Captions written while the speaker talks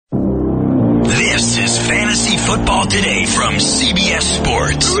It's Fantasy Football Today from CBS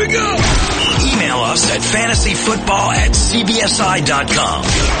Sports. Here we go. Email us at fantasyfootball@cbsi.com.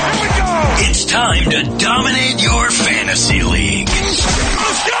 Here we go. It's time to dominate your fantasy league.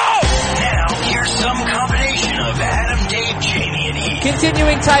 Let's go. Now, here's some combination of Adam, Dave, Jamie, and Heath.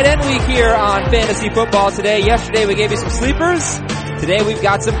 Continuing tight end week here on Fantasy Football Today. Yesterday we gave you some sleepers. Today we've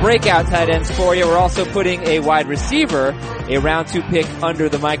got some breakout tight ends for you. We're also putting a wide receiver, a round 2 pick under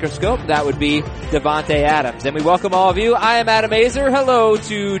the microscope. That would be Davante Adams. And we welcome all of you. I am Adam Azer. Hello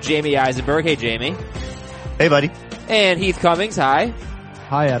to Jamie Eisenberg. Hey, Jamie. Hey, buddy. And Heath Cummings. Hi.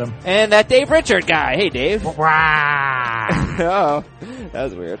 Hi, Adam. And that Dave Richard guy. Hey, Dave. Oh, that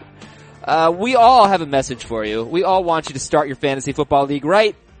was weird. We all have a message for you. We all want you to start your fantasy football league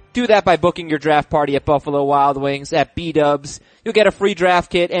right. Do that by booking your draft party at Buffalo Wild Wings at B-Dubs. You'll get a free draft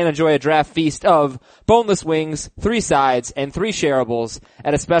kit and enjoy a draft feast of boneless wings, 3 sides, and 3 shareables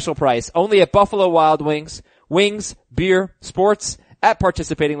at a special price. Only at Buffalo Wild Wings. Wings, beer, sports at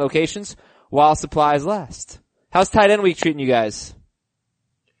participating locations while supplies last. How's tight end week treating you guys?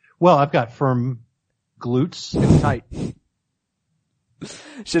 Well, I've got firm glutes and tight.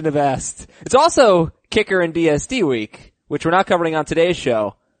 Shouldn't have asked. It's also kicker and DST week, which we're not covering on today's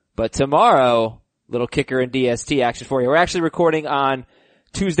show. But tomorrow, little kicker and DST action for you. We're actually recording on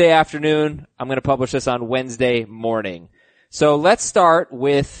Tuesday afternoon. I'm going to publish this on Wednesday morning. So let's start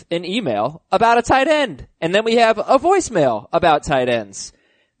with an email about a tight end. And then we have a voicemail about tight ends.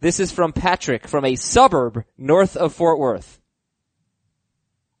 This is from Patrick from a suburb north of Fort Worth.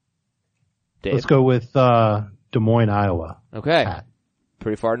 Dave? Let's go with Des Moines, Iowa. Okay. Pat.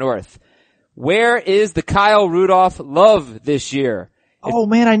 Pretty far north. Where is the Kyle Rudolph love this year? Oh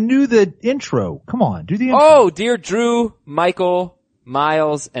man, I knew the intro. Come on, do the intro. Oh, dear Drew, Michael,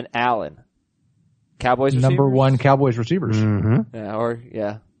 Miles, and Allen. Cowboys receivers? Number 1 Cowboys receivers. Mm-hmm.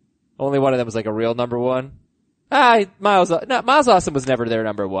 Yeah. Only one of them was like a real number 1. Miles Austin was never their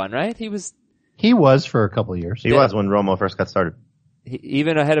number 1, right? He was for a couple of years. He was when Romo first got started.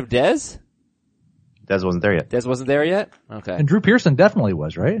 Even ahead of Dez? Dez wasn't there yet. Dez wasn't there yet? Okay. And Drew Pearson definitely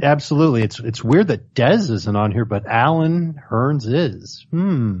was, right? Absolutely. It's weird that Dez isn't on here, but Allen Hurns is.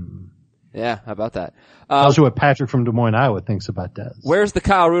 Yeah, how about that? Tells you what Patrick from Des Moines, Iowa thinks about Dez. Where's the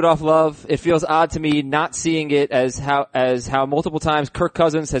Kyle Rudolph love? It feels odd to me not seeing it as how multiple times Kirk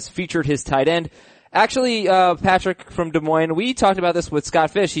Cousins has featured his tight end. Actually, Patrick from Des Moines, we talked about this with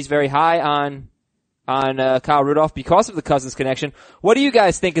Scott Fish. He's very high on Kyle Rudolph because of the Cousins connection. What do you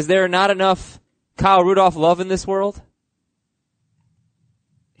guys think? Is there not enough Kyle Rudolph love in this world?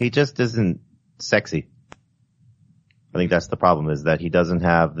 He just isn't sexy. I think that's the problem, is that he doesn't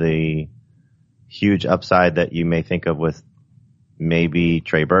have the huge upside that you may think of with maybe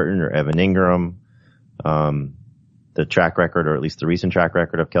Trey Burton or Evan Ingram, the track record, or at least the recent track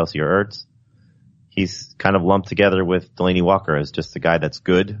record of Kelsey or Ertz. He's kind of lumped together with Delaney Walker as just a guy that's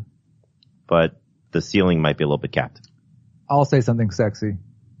good, but the ceiling might be a little bit capped. I'll say something sexy.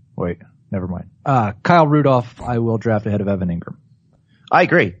 Wait. Never mind. Kyle Rudolph, I will draft ahead of Evan Ingram. I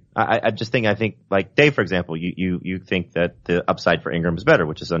agree. I think like Dave, for example, you think that the upside for Ingram is better,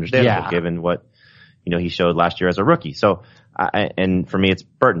 which is understandable given what, he showed last year as a rookie. So, and for me, it's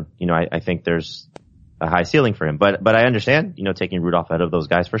Burton. I think there's a high ceiling for him, but I understand, taking Rudolph out of those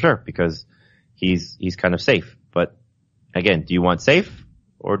guys for sure, because he's kind of safe. But again, do you want safe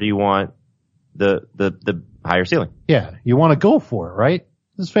or do you want the higher ceiling? Yeah. You want to go for it, right?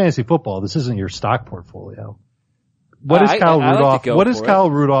 This is fantasy football. This isn't your stock portfolio. What is Kyle Rudolph? What is Kyle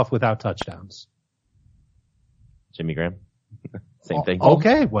Rudolph without touchdowns? Jimmy Graham. Same thing.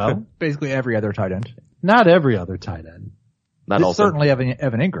 Okay, well, basically every other tight end. Not every other tight end. Certainly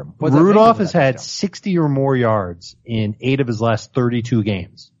Evan Ingram. Rudolph has had 60 or more yards in 8 of his last 32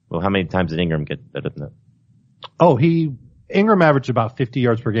 games. Well, how many times did Ingram get better than that? Ingram averaged about 50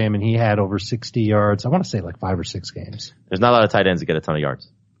 yards per game, and he had over 60 yards. I want to say like 5 or 6 games. There's not a lot of tight ends that get a ton of yards.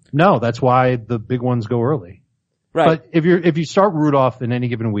 No, that's why the big ones go early. Right. But if you start Rudolph in any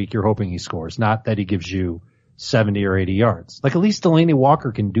given week, you're hoping he scores, not that he gives you 70 or 80 yards. Like at least Delaney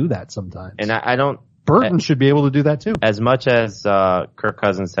Walker can do that sometimes. And I don't. Burton should be able to do that too. As much as Kirk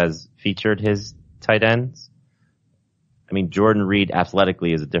Cousins has featured his tight ends, I mean, Jordan Reed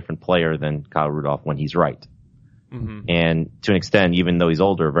athletically is a different player than Kyle Rudolph when he's right. Mm-hmm. And to an extent, even though he's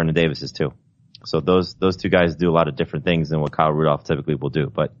older, Vernon Davis is too. So those two guys do a lot of different things than what Kyle Rudolph typically will do.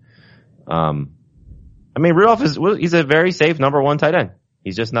 But, Rudolph he's a very safe number 1 tight end.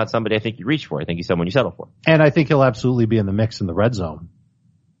 He's just not somebody I think you reach for. I think he's someone you settle for. And I think he'll absolutely be in the mix in the red zone.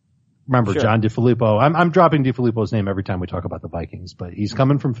 Remember, sure. John DeFilippo. I'm dropping DeFilippo's name every time we talk about the Vikings, but he's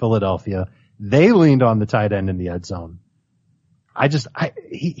coming from Philadelphia. They leaned on the tight end in the red zone.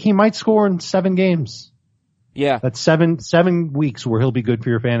 He might score in 7 games. Yeah. That's 7 weeks where he'll be good for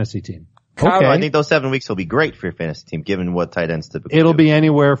your fantasy team. Okay. I think those 7 weeks will be great for your fantasy team, given what tight ends typically It'll do. be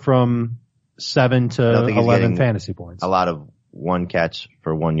anywhere from 7 to 11 fantasy points. A lot of 1 catch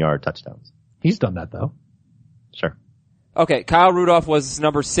for 1 yard touchdowns. He's done that though. Sure. Okay, Kyle Rudolph was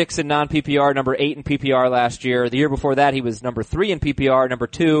number 6 in non-PPR, number 8 in PPR last year. The year before that, he was number 3 in PPR, number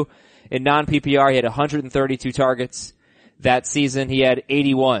 2 in non-PPR. He had 132 targets that season. He had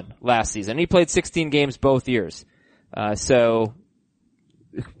 81 last season. He played 16 games both years. So,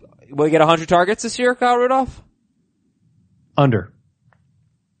 will he get 100 targets this year, Kyle Rudolph? Under.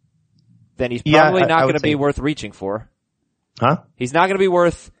 Then he's probably not going to be worth reaching for. Huh? He's not going to be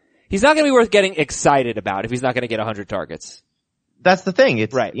worth getting excited about if he's not going to get 100 targets. That's the thing.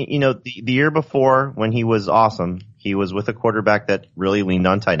 It's right. You know, the year before when he was awesome, he was with a quarterback that really leaned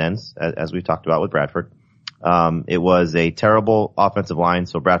on tight ends, as we've talked about with Bradford. It was a terrible offensive line,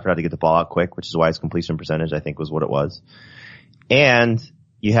 so Bradford had to get the ball out quick, which is why his completion percentage, I think, was what it was. And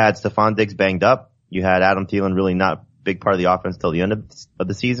you had Stephon Diggs banged up. You had Adam Thielen really not a big part of the offense till the end of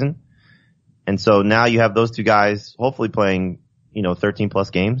the season. And so now you have those two guys hopefully playing, 13 plus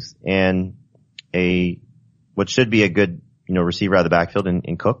games and what should be a good, receiver out of the backfield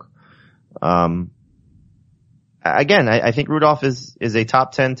in Cook. Again, I think Rudolph is a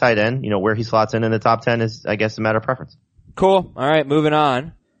top 10 tight end. Where he slots in the top 10 is, I guess, a matter of preference. Cool. All right, moving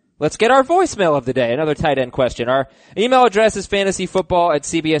on. Let's get our voicemail of the day. Another tight end question. Our email address is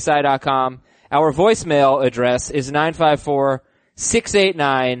fantasyfootball@cbsi.com. Our voicemail address is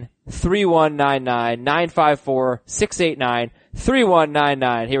 954-689-3199.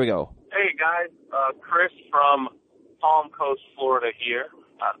 954-689-3199. Here we go. Hey guys, Chris from Palm Coast, Florida here.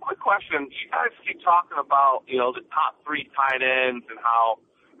 Quick question. You guys keep talking about, the top 3 tight ends and how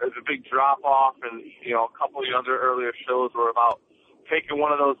there's a big drop off, and, a couple of the other earlier shows were about taking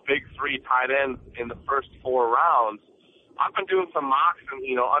one of those big 3 tight ends in the first 4 rounds. I've been doing some mocks and,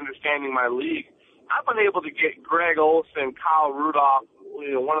 understanding my league. I've been able to get Greg Olsen, Kyle Rudolph,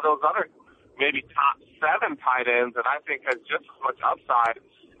 one of those other maybe top 7 tight ends that I think has just as much upside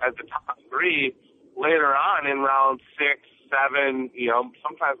as the top 3 later on in round 6, 7,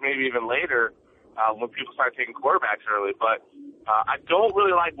 sometimes maybe even later when people start taking quarterbacks early. But I don't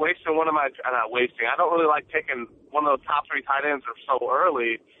really like wasting I don't really like taking one of those top 3 tight ends so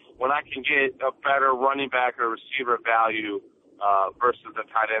early when I can get a better running back or receiver value versus the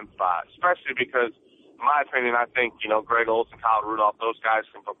tight end spot, especially because, in my opinion, I think, Greg Olsen, Kyle Rudolph, those guys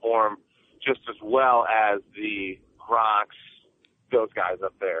can perform just as well as the Gronks, those guys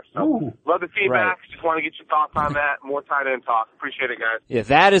up there. So, love the feedback. Right. Just want to get your thoughts on that. More tight end talk. Appreciate it, guys. Yeah,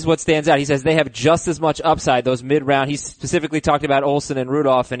 that is what stands out. He says they have just as much upside, those mid-round. He specifically talked about Olsen and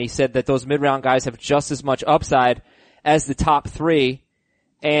Rudolph, and he said that those mid-round guys have just as much upside as the top 3.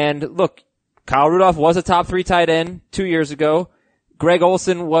 And look, Kyle Rudolph was a top 3 tight end 2 years ago. Greg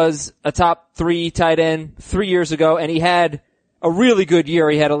Olsen was a top 3 tight end 3 years ago, and he had a really good year.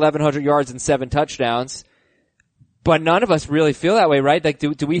 He had 1,100 yards and 7 touchdowns. But none of us really feel that way, right? Like,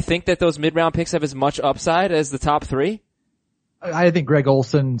 do we think that those mid-round picks have as much upside as the top 3? I think Greg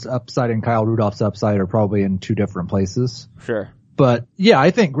Olsen's upside and Kyle Rudolph's upside are probably in 2 different places. Sure. But yeah,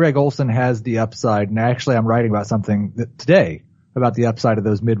 I think Greg Olsen has the upside, and actually I'm writing about something today about the upside of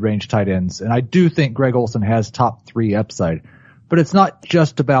those mid-range tight ends. And I do think Greg Olsen has top 3 upside. But it's not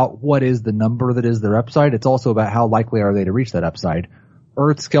just about what is the number that is their upside. It's also about how likely are they to reach that upside.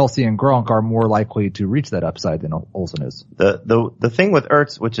 Ertz, Kelsey, and Gronk are more likely to reach that upside than Olsen is. The thing with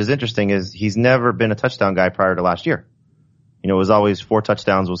Ertz, which is interesting, is he's never been a touchdown guy prior to last year. It was always 4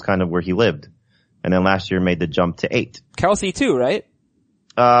 touchdowns was kind of where he lived. And then last year made the jump to 8. Kelsey too, right?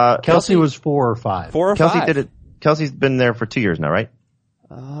 Kelsey was 4 or 5. 4 or 5. Kelsey's been there for 2 years now, right?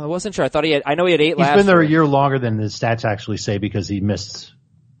 I wasn't sure. I know he had 8 last year. He's been there a year longer than his stats actually say because he missed,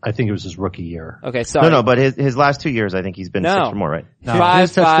 I think it was his rookie year. Okay, sorry. No, but his last 2 years, I think he's been 6 or more, right? No.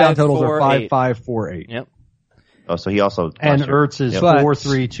 5, touchdown totals are 5, 5, 4, 8. Yep. Oh, so he also. And Ertz is 4,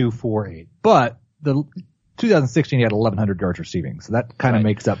 3, 2, 4, 8. But the 2016 he had 1,100 yards receiving, so that kind of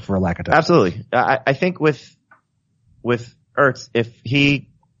makes up for a lack of touchdowns. Absolutely. I think with Ertz, if he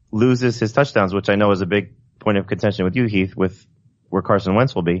loses his touchdowns, which I know is a big point of contention with you, Heath, with where Carson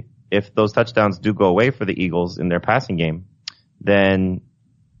Wentz will be, if those touchdowns do go away for the Eagles in their passing game, then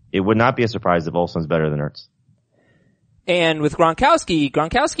it would not be a surprise if Olsen's better than Ertz. And with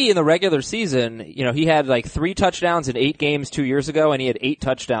Gronkowski in the regular season, he had like 3 touchdowns in 8 games 2 years ago, and he had 8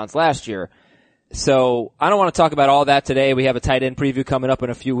 touchdowns last year. So I don't want to talk about all that today. We have a tight end preview coming up in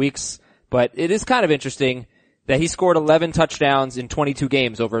a few weeks, but it is kind of interesting that he scored 11 touchdowns in 22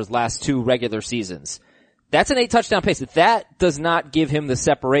 games over his last 2 regular seasons. That's an 8 touchdown pace. That does not give him the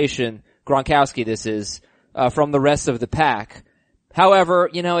separation, Gronkowski this is, from the rest of the pack. However,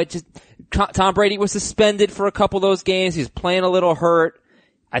 Tom Brady was suspended for a couple of those games. He's playing a little hurt.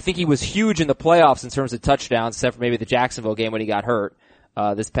 I think he was huge in the playoffs in terms of touchdowns, except for maybe the Jacksonville game when he got hurt,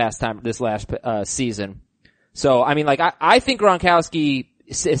 this last season. So, I mean, like, I think Gronkowski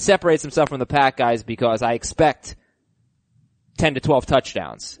separates himself from the pack guys because I expect 10 to 12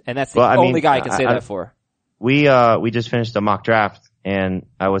 touchdowns. And that's the only guy I can say that for. We just finished a mock draft, and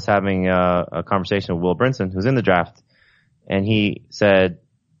I was having a conversation with Will Brinson, who's in the draft, and he said,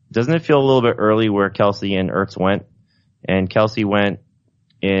 doesn't it feel a little bit early where Kelce and Ertz went? And Kelce went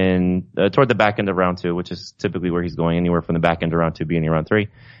toward the back end of round 2, which is typically where he's going, anywhere from the back end of round 2, beginning of round 3.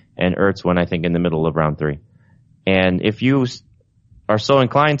 And Ertz went, I think, in the middle of round 3. And if you are so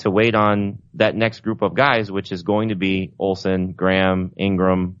inclined to wait on that next group of guys, which is going to be Olsen, Graham,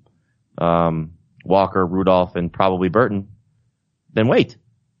 Ingram, Walker, Rudolph, and probably Burton, then wait.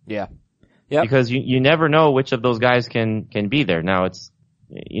 Yeah. Because you never know which of those guys can be there. Now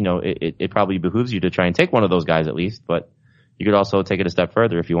it probably behooves you to try and take one of those guys at least, but you could also take it a step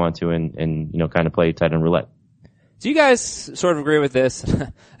further if you want to and kind of play tight end roulette. Do you guys sort of agree with this?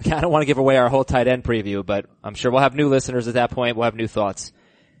 I don't want to give away our whole tight end preview, but I'm sure we'll have new listeners at that point. We'll have new thoughts.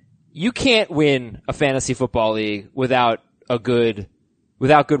 You can't win a fantasy football league without good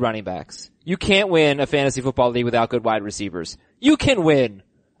running backs. You can't win a fantasy football league without good wide receivers. You can win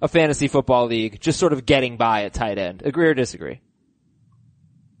a fantasy football league just sort of getting by at tight end. Agree or disagree?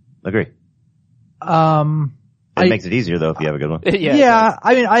 Agree. It makes it easier though if you have a good one. Yeah,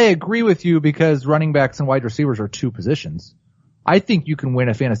 I mean, I agree with you because running backs and wide receivers are 2 positions. I think you can win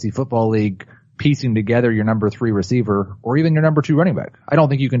a fantasy football league piecing together your number 3 receiver or even your number 2 running back. I don't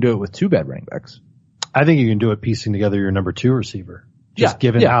think you can do it with 2 bad running backs. I think you can do it piecing together your number 2 receiver.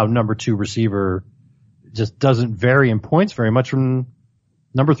 Given how number 2 receiver just doesn't vary in points very much from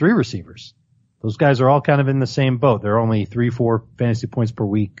number 3 receivers. Those guys are all kind of in the same boat. They're only 3-4 fantasy points per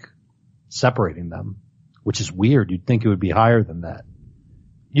week separating them, which is weird. You'd think it would be higher than that.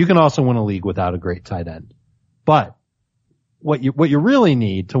 You can also win a league without a great tight end. But what you really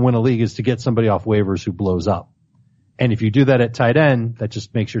need to win a league is to get somebody off waivers who blows up. And if you do that at tight end, that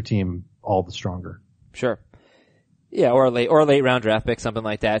just makes your team all the stronger. Sure. Yeah, or a late round draft pick, something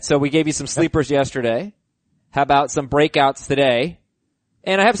like that. So we gave you some sleepers yesterday. How about some breakouts today?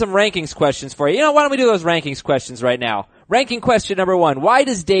 And I have some rankings questions for you. Why don't we do those rankings questions right now? Ranking question number 1. Why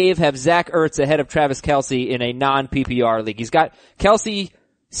does Dave have Zach Ertz ahead of Travis Kelce in a non-PPR league? He's got Kelce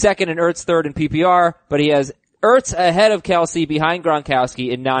second and Ertz third in PPR, but he has Ertz ahead of Kelce behind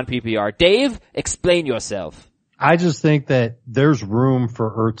Gronkowski in non-PPR. Dave, explain yourself. I just think that there's room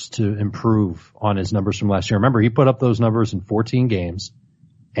for Ertz to improve on his numbers from last year. Remember, he put up those numbers in 14 games,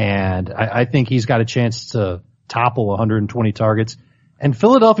 and I think he's got a chance to topple 120 targets. And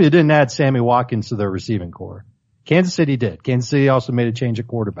Philadelphia didn't add Sammy Watkins to their receiving core. Kansas City did. Kansas City also made a change at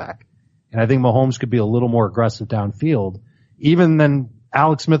quarterback. And I think Mahomes could be a little more aggressive downfield, even than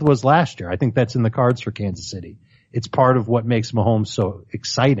Alex Smith was last year. I think that's in the cards for Kansas City. It's part of what makes Mahomes so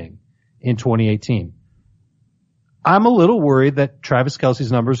exciting in 2018. I'm a little worried that Travis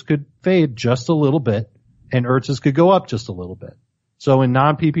Kelce's numbers could fade just a little bit and Ertz's could go up just a little bit. So in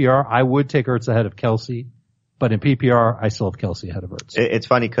non-PPR, I would take Ertz ahead of Kelce, but in PPR, I still have Kelce ahead of Ertz. It's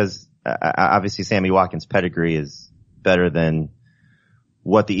funny because obviously Sammy Watkins' pedigree is better than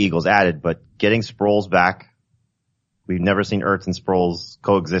what the Eagles added, but getting Sproles back, we've never seen Ertz and Sproles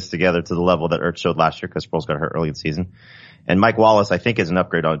coexist together to the level that Ertz showed last year because Sproles got hurt early in the season. And Mike Wallace, I think, is an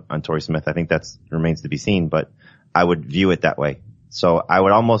upgrade on Torrey Smith. I think that remains to be seen, but I would view it that way. So I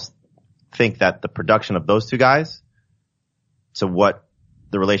would almost think that the production of those 2 guys to what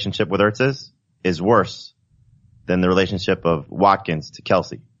the relationship with Ertz is worse than the relationship of Watkins to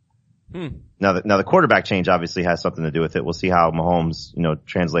Kelce. Now the quarterback change obviously has something to do with it. We'll see how Mahomes,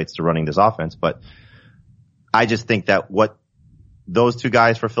 translates to running this offense, but I just think that what those 2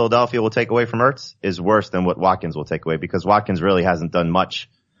 guys for Philadelphia will take away from Ertz is worse than what Watkins will take away because Watkins really hasn't done much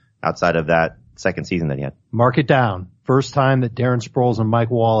outside of that second season that he had. Mark it down. First time that Darren Sproles and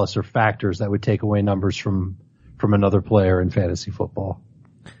Mike Wallace are factors that would take away numbers from another player in fantasy football.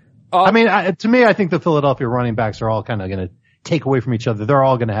 To me, I think the Philadelphia running backs are all kind of going to take away from each other. They're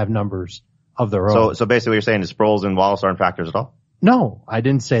all going to have numbers of their own. So basically what you're saying is Sproles and Wallace aren't factors at all? No, I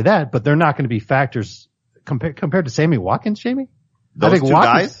didn't say that, but they're not going to be factors compared to Sammy Watkins, Jamie? Those 2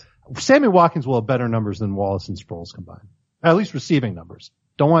 guys? Sammy Watkins will have better numbers than Wallace and Sproles combined. At least receiving numbers.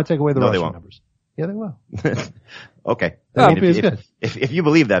 Don't want to take away the rushing numbers. Yeah, they will. Okay. If you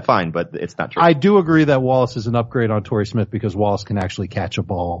believe that, fine, but it's not true. I do agree that Wallace is an upgrade on Torrey Smith because Wallace can actually catch a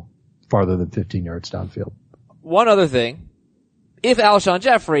ball farther than 15 yards downfield. One other thing. If Alshon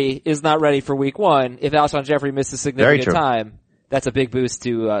Jeffrey is not ready for week 1, if Alshon Jeffrey misses significant time, that's a big boost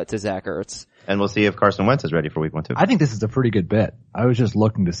to Zach Ertz. And we'll see if Carson Wentz is ready for week 1 too. I think this is a pretty good bet. I was just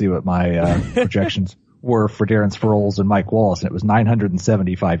looking to see what my projections were for Darren Sproles and Mike Wallace, and it was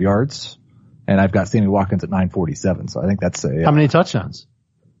 975 yards. And I've got Sammy Watkins at 947, so I think that's a... How many touchdowns?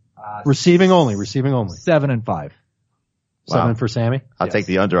 Receiving only. 7 and 5. 7 for Sammy? I'll take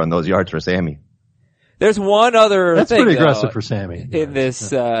the under on those yards for Sammy. There's one other That's thing, pretty aggressive though, for Sammy. In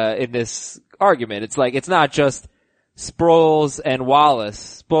this argument. It's like, it's not just Sproles and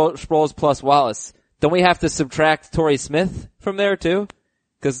Wallace. Sproles plus Wallace. Don't we have to subtract Torrey Smith from there too?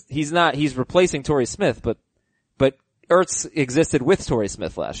 Cause he's replacing Torrey Smith, but Ertz existed with Torrey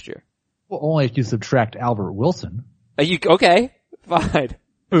Smith last year. Well, only if you subtract Albert Wilson. Okay, fine.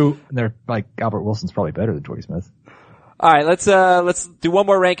 And they're like, Albert Wilson's probably better than Torrey Smith. Alright, let's do one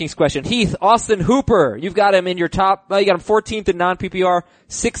more rankings question. Heath, Austin Hooper, you've got him in your top, you got him 14th in non-PPR,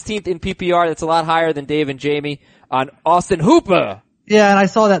 16th in PPR, that's a lot higher than Dave and Jamie on Austin Hooper. Yeah, and I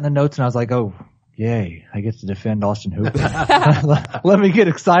saw that in the notes and I was like, oh, yay, I get to defend Austin Hooper. Let me get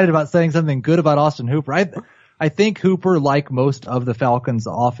excited about saying something good about Austin Hooper. I think Hooper, like most of the Falcons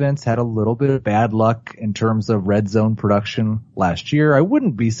offense, had a little bit of bad luck in terms of red zone production last year. I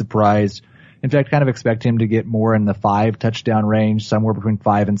wouldn't be surprised. In fact, kind of expect him to get more in the 5 touchdown range, somewhere between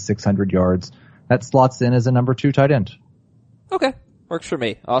 5 and 600 yards. That slots in as a number 2 tight end. Okay. Works for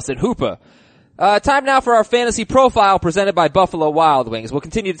me. Austin Hooper. Time now for our fantasy profile presented by Buffalo Wild Wings. We'll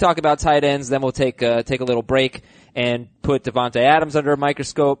continue to talk about tight ends, then we'll take a little break and put Devontae Adams under a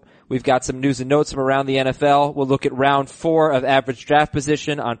microscope. We've got some news and notes from around the NFL. We'll look at round 4 of average draft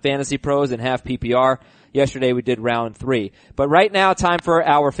position on Fantasy Pros and half PPR. Yesterday we did round 3. But right now, time for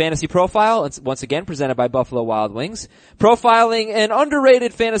our fantasy profile. It's once again presented by Buffalo Wild Wings. Profiling an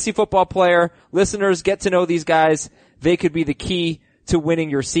underrated fantasy football player. Listeners, get to know these guys. They could be the key to winning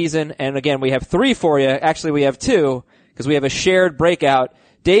your season. And again, we have 3 for you. Actually, we have 2 because we have a shared breakout.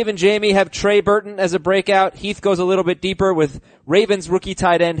 Dave and Jamie have Trey Burton as a breakout. Heath goes a little bit deeper with Ravens rookie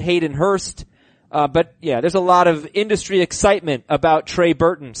tight end Hayden Hurst. But yeah, there's a lot of industry excitement about Trey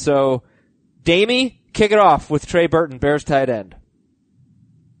Burton. So, Damie, kick it off with Trey Burton, Bears tight end.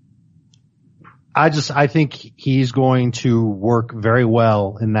 I think he's going to work very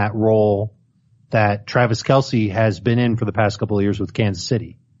well in that role that Travis Kelce has been in for the past couple of years with Kansas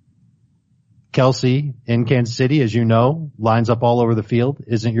City. Kelce in Kansas City, as you know, lines up all over the field,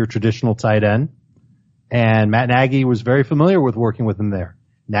 isn't your traditional tight end. And Matt Nagy was very familiar with working with him there.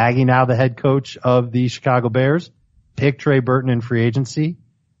 Nagy, now the head coach of the Chicago Bears, picked Trey Burton in free agency,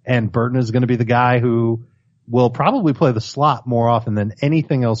 and Burton is going to be the guy who will probably play the slot more often than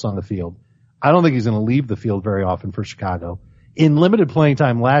anything else on the field. I don't think he's going to leave the field very often for Chicago. In limited playing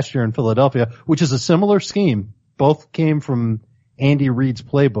time last year in Philadelphia, which is a similar scheme, both came from Andy Reid's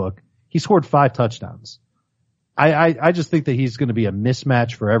playbook, he scored 5 touchdowns. I just think that he's going to be a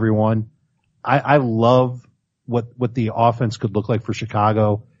mismatch for everyone. I love what the offense could look like for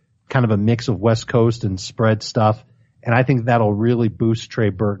Chicago, kind of a mix of West Coast and spread stuff. And I think that'll really boost Trey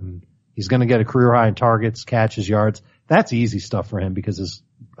Burton. He's going to get a career high in targets, catches, yards. That's easy stuff for him because his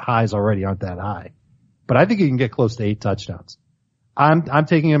highs already aren't that high. But I think he can get close to 8 touchdowns. I'm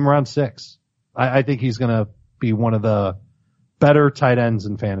taking him around 6. I think he's going to be one of the better tight ends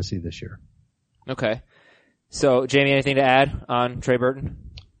in fantasy this year. Okay. So, Jamie, anything to add on Trey Burton?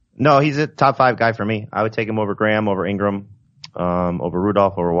 No, he's a top 5 guy for me. I would take him over Graham, over Ingram, over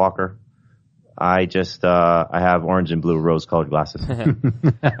Rudolph, over Walker. I have orange and blue rose-colored glasses.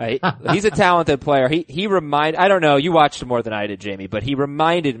 He's a talented player. I don't know, you watched him more than I did, Jamie, but he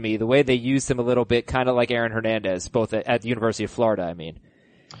reminded me the way they used him a little bit, kind of like Aaron Hernandez, both at the University of Florida, I mean.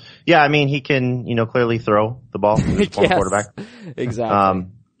 Yeah, I mean, he can, clearly throw the ball. He's a former quarterback. Exactly.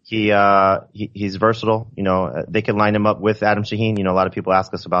 He's versatile. They can line him up with Adam Shaheen. A lot of people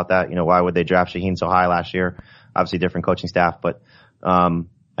ask us about that. Why would they draft Shaheen so high last year? Obviously different coaching staff, but,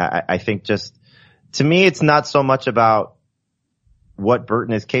 I think just, to me, it's not so much about what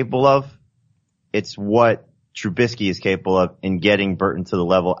Burton is capable of. It's what Trubisky is capable of in getting Burton to the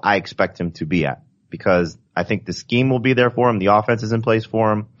level I expect him to be at. Because I think the scheme will be there for him. The offense is in place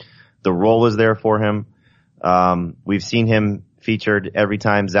for him. The role is there for him. We've seen him featured every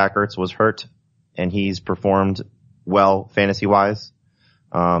time Zach Ertz was hurt, and he's performed well fantasy-wise.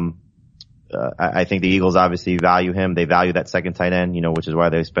 I think the Eagles obviously value him. They value that second tight end, which is why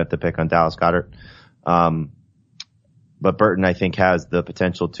they spent the pick on Dallas Goedert. But Burton, I think, has the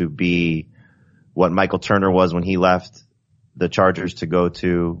potential to be what Michael Turner was when he left the Chargers to go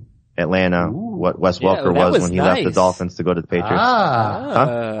to Atlanta, what Wes Welker was when he left the Dolphins to go to the Patriots.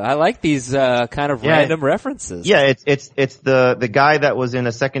 I like these kind of random references. Yeah, it's the guy that was in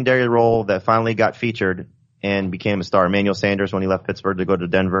a secondary role that finally got featured and became a star. Emmanuel Sanders when he left Pittsburgh to go to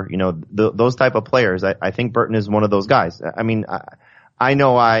Denver. You know, those type of players. I think Burton is one of those guys. I mean, I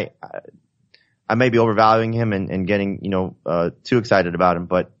know I may be overvaluing him and getting, too excited about him,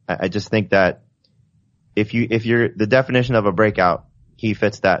 but I just think that if you're the definition of a breakout, he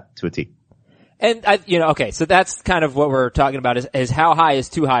fits that to a T. And okay, so that's kind of what we're talking about is how high is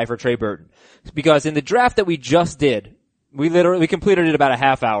too high for Trey Burton. Because in the draft that we just did, we completed it about a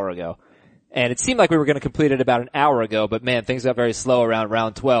half hour ago. And it seemed like we were going to complete it about an hour ago, but man, things got very slow around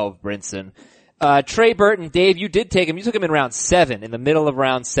round 12, Brinson. Trey Burton, Dave, you did take him. You took him in round 7, in the middle of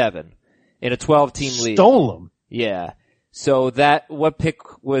round 7, in a 12-team league. Stole him. Yeah. So what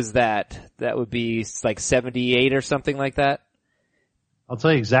pick was that? That would be like 78 or something like that? I'll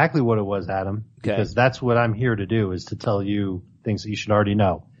tell you exactly what it was, Adam, okay. Because that's what I'm here to do, is to tell you things that you should already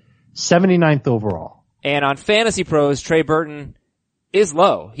know. 79th overall. And on Fantasy Pros, Trey Burton is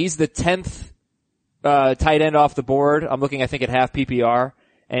low. He's the 10th tight end off the board. I'm looking, I think, at half PPR,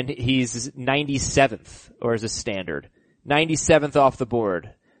 and he's 97th, or is this standard? 97th off the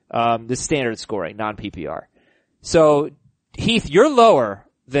board. This standard scoring, non-PPR. So, Heath, you're lower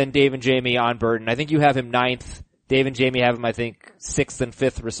than Dave and Jamie on Burton. I think you have him 9th. Dave and Jamie have him, I think, 6th and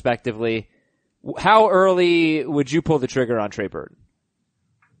 5th respectively. How early would you pull the trigger on Trey Burton?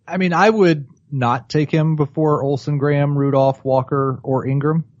 I mean, I would not take him before Olsen, Graham, Rudolph, Walker, or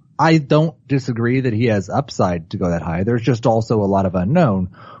Ingram. I don't disagree that he has upside to go that high. There's just also a lot of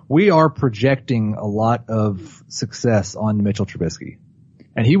unknown. We are projecting a lot of success on Mitchell Trubisky.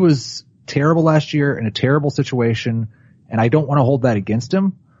 And he was terrible last year in a terrible situation, and I don't want to hold that against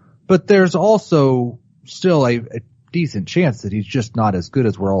him. But there's also still a decent chance that he's just not as good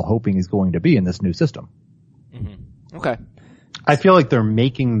as we're all hoping he's going to be in this new system. Mm-hmm. Okay. I feel like they're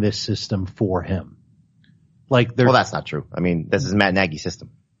making this system for him. Well, that's not true. I mean, this is Matt Nagy's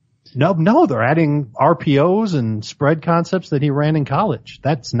system. No, they're adding RPOs and spread concepts that he ran in college.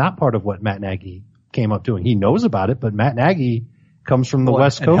 That's not part of what Matt Nagy came up doing. He knows about it, but Matt Nagy comes from the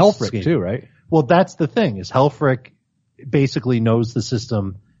West Coast. And Helfrich too, right? Well, that's the thing, is Helfrich basically knows the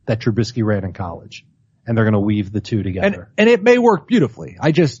system that Trubisky ran in college. And they're going to weave the two together. And it may work beautifully.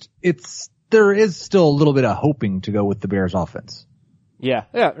 There is still a little bit of hoping to go with the Bears offense. Yeah,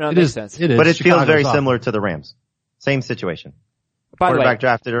 no, it makes sense. But it feels very similar to the Rams. Same situation. Quarterback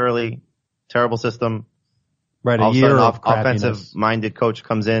drafted early, terrible system. Right, a year of offensive-minded coach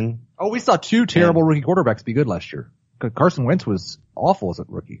comes in. Oh, we saw 2 terrible rookie quarterbacks be good last year. Carson Wentz was awful as a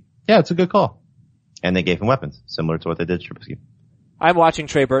rookie. Yeah, it's a good call. And they gave him weapons, similar to what they did to Trubisky. I'm watching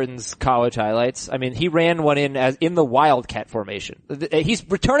Trey Burton's college highlights. I mean, he ran one in the Wildcat formation. He's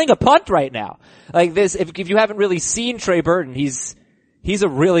returning a punt right now. Like this, if you haven't really seen Trey Burton, he's a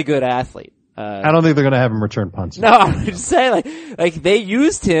really good athlete. I don't think they're going to have him return punts. No, I'm just saying, like they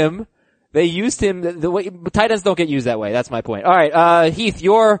used him the way tight ends don't get used that way. That's my point. All right, Heath,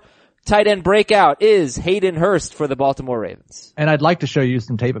 your tight end breakout is Hayden Hurst for the Baltimore Ravens. And I'd like to show you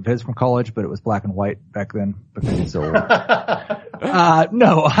some tape of his from college, but it was black and white back then because he's so old.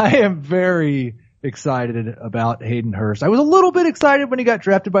 No, I am very excited about Hayden Hurst. I was a little bit excited when he got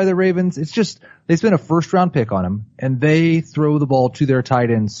drafted by the Ravens. It's just, they spent a first round pick on him and they throw the ball to their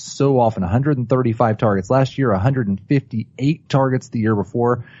tight ends so often. 135 targets last year, 158 targets the year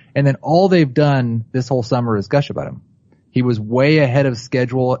before. And then all they've done this whole summer is gush about him. He was way ahead of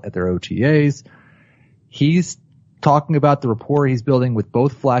schedule at their OTAs. He's talking about the rapport he's building with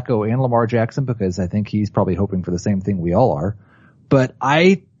both Flacco and Lamar Jackson because I think he's probably hoping for the same thing we all are. But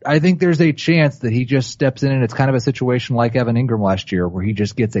I think there's a chance that he just steps in and it's kind of a situation like Evan Ingram last year where he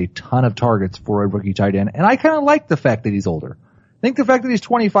just gets a ton of targets for a rookie tight end. And I kind of like the fact that he's older. I think the fact that he's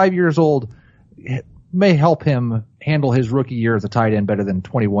 25 years old may help him handle his rookie year as a tight end better than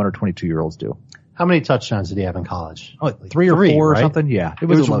 21 or 22-year-olds do. How many touchdowns did he have in college? Oh, like 3 or 4 or right? something? Yeah. It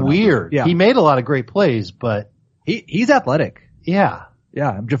was weird. Yeah. He made a lot of great plays, but he's athletic. Yeah.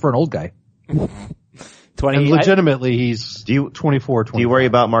 Yeah. Just for an old guy. And legitimately, he's 24, 25. Do you worry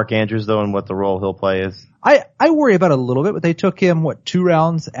about Mark Andrews, though, and what the role he'll play is? I worry about it a little bit, but they took him, 2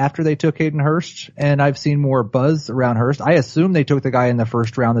 rounds after they took Hayden Hurst, and I've seen more buzz around Hurst. I assume they took the guy in the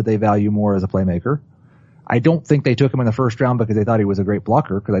first round that they value more as a playmaker. I don't think they took him in the first round because they thought he was a great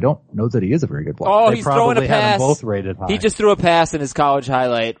blocker, because I don't know that he is a very good blocker. Oh, they he's throwing a pass. Both rated high. He just threw a pass in his college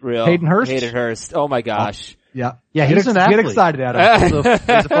highlight reel. Hayden Hurst. Oh my gosh. Yeah. Yeah, he's an athlete. Get excited at him.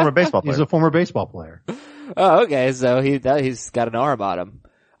 He's a former baseball player. He's a former baseball player. Oh, okay. So he's got an arm on him.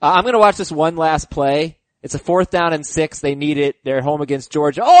 I'm going to watch this one last play, It's a 4th down and 6. They need it. They're home against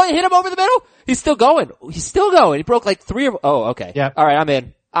Georgia. Oh, he hit him over the middle. He's still going. He broke like 3 of, oh, okay. Yep. All right, I'm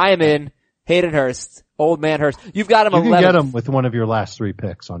in. I am in. Hayden Hurst. Old man Hurst. You've got him 11th. You can get him with one of your last 3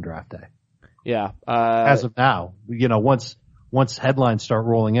 picks on draft day. Yeah. As of now, once headlines start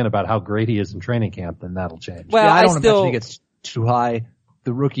rolling in about how great he is in training camp, then that'll change. Well, I don't imagine he gets too high.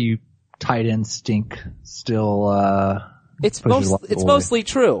 The rookie tight ends stink still, it's mostly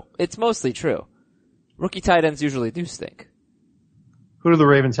true. It's mostly true. Rookie tight ends usually do stink. Who do the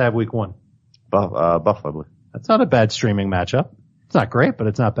Ravens have week 1? Buffalo, I believe. That's not a bad streaming matchup. It's not great, but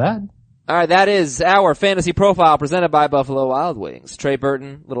it's not bad. All right, that is our fantasy profile presented by Buffalo Wild Wings. Trey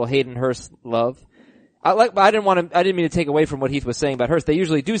Burton, little Hayden Hurst love. I didn't mean to take away from what Heath was saying about Hurst. They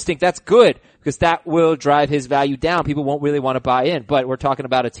usually do stink. That's good because that will drive his value down. People won't really want to buy in, but we're talking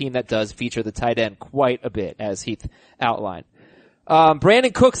about a team that does feature the tight end quite a bit, as Heath outlined.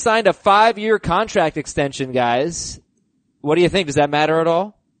 Brandon Cook signed a 5-year contract extension, guys. What do you think? Does that matter at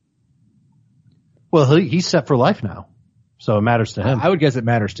all? Well, he's set for life now, so it matters to him. I would guess it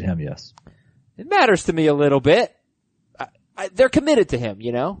matters to him, yes. It matters to me a little bit. They're committed to him,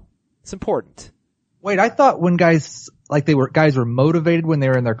 It's important. Wait, I thought when guys were motivated when they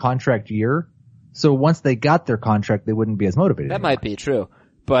were in their contract year. So once they got their contract, they wouldn't be as motivated. That anymore. might be true.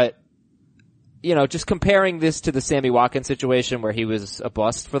 But, just comparing this to the Sammy Watkins situation where he was a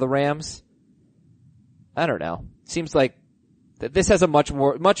bust for the Rams, I don't know. Seems like this has a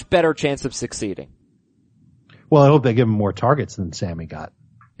much better chance of succeeding. Well, I hope they give him more targets than Sammy got.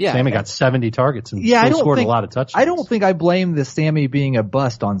 Yeah. Sammy got 70 targets and still scored a lot of touchdowns. I don't think I blame the Sammy being a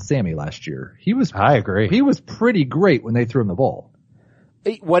bust on Sammy last year. I agree. He was pretty great when they threw him the ball.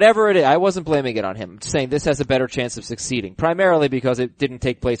 Whatever it is, I wasn't blaming it on him. I'm just saying this has a better chance of succeeding, primarily because it didn't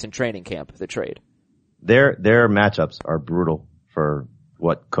take place in training camp, the trade. Their matchups are brutal for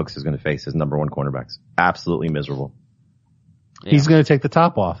what Cooks is going to face as number 1 cornerbacks. Absolutely miserable. Yeah. He's going to take the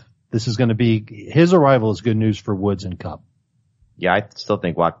top off. This is going to be, his arrival is good news for Woods and Kupp. Yeah, I still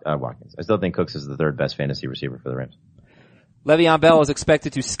think Watkins. I still think Cooks is the 3rd best fantasy receiver for the Rams. Le'Veon Bell is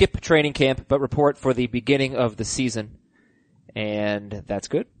expected to skip training camp, but report for the beginning of the season. And that's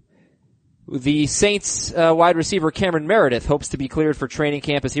good. The Saints wide receiver Cameron Meredith hopes to be cleared for training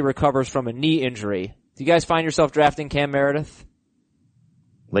camp as he recovers from a knee injury. Do you guys find yourself drafting Cam Meredith?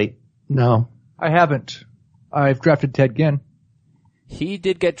 Late? No. I haven't. I've drafted Ted Ginn. He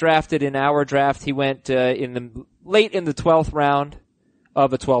did get drafted in our draft. He went late in the 12th round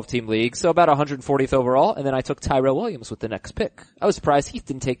of a 12-team league, so about 140th overall, and then I took Tyrell Williams with the next pick. I was surprised Heath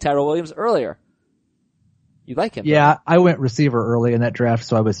didn't take Tyrell Williams earlier. You like him? Yeah, I went receiver early in that draft,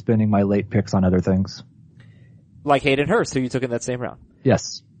 so I was spending my late picks on other things. Like Hayden Hurst, who you took in that same round.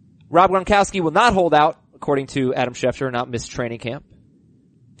 Yes. Rob Gronkowski will not hold out, according to Adam Schefter, not miss training camp.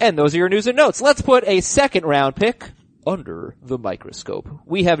 And those are your news and notes. Let's put a 2nd round pick under the microscope.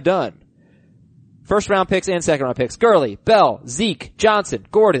 We have done 1st round picks and 2nd round picks. Gurley, Bell, Zeke, Johnson,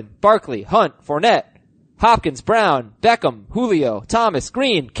 Gordon, Barkley, Hunt, Fournette, Hopkins, Brown, Beckham, Julio, Thomas,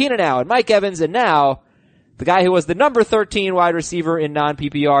 Green, Keenan Allen, Mike Evans, and now the guy who was the number 13 wide receiver in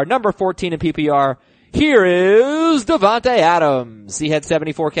non-PPR, number 14 in PPR. Here is Davante Adams. He had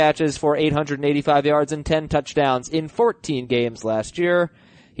 74 catches for 885 yards and 10 touchdowns in 14 games last year.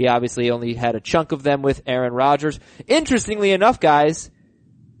 He obviously only had a chunk of them with Aaron Rodgers. Interestingly enough, guys,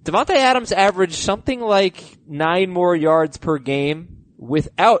 Davante Adams averaged something like 9 more yards per game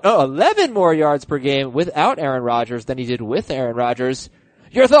 11 more yards per game without Aaron Rodgers than he did with Aaron Rodgers.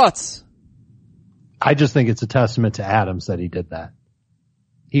 Your thoughts? I just think it's a testament to Adams that he did that.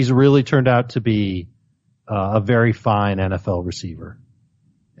 He's really turned out to be a very fine NFL receiver.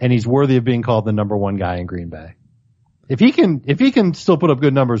 And he's worthy of being called the number 1 guy in Green Bay. If he can still put up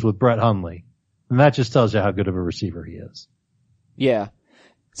good numbers with Brett Hundley, then that just tells you how good of a receiver he is. Yeah.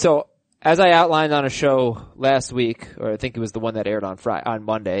 So, as I outlined on a show last week, or I think it was the one that aired on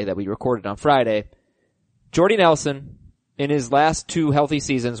Monday that we recorded on Friday, Jordy Nelson, in his last 2 healthy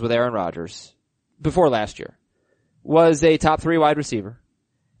seasons with Aaron Rodgers, before last year, was a top 3 wide receiver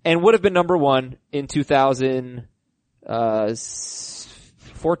and would have been number 1 in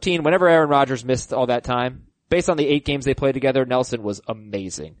 2014 whenever Aaron Rodgers missed all that time. Based on the 8 games they played together, Nelson was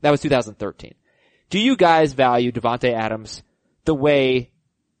amazing. That was 2013. Do you guys value Davante Adams the way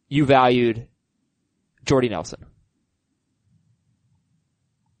you valued Jordy Nelson?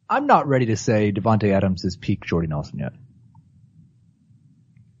 I'm not ready to say Davante Adams is peak Jordy Nelson yet.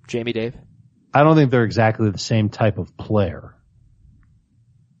 Jamie, Dave? I don't think they're exactly the same type of player.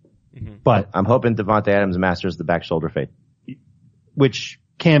 Mm-hmm. But I'm hoping Davante Adams masters the back shoulder fade. Which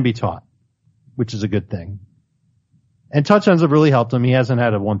can be taught, which is a good thing. And touchdowns have really helped him. He hasn't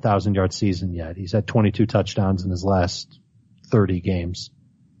had a 1,000-yard season yet. He's had 22 touchdowns in his last 30 games.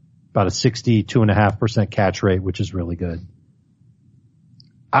 About a 62.5% catch rate, which is really good.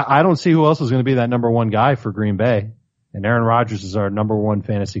 I don't see who else is going to be that number one guy for Green Bay. And Aaron Rodgers is our number one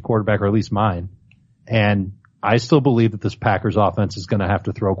fantasy quarterback, or at least mine. And I still believe that this Packers offense is going to have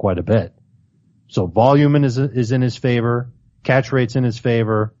to throw quite a bit. So volume is in his favor. Catch rate's in his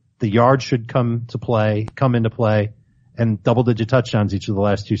favor. The yards should come into play. And double-digit touchdowns each of the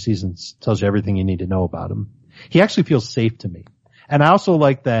last 2 seasons tells you everything you need to know about him. He actually feels safe to me. And I also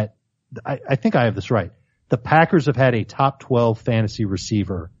like that, I think I have this right. The Packers have had a top 12 fantasy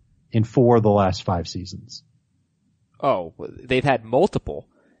receiver in 4 of the last 5 seasons. Oh, they've had multiple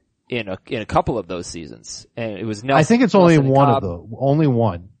in a couple of those seasons. And it was Nelson. I think it's only one of them. Only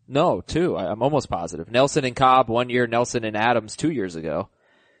one. No, 2. I'm almost positive. Nelson and Cobb 1 year, Nelson and Adams 2 years ago.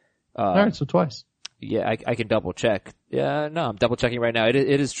 All right, so twice. Yeah, I can double check. Yeah, no, I'm double checking right now. It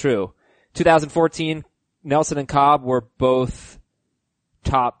is true. 2014, Nelson and Cobb were both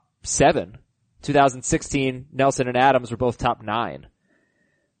top 7. 2016, Nelson and Adams were both top 9.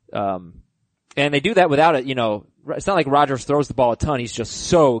 And they do that without it, it's not like Rodgers throws the ball a ton. He's just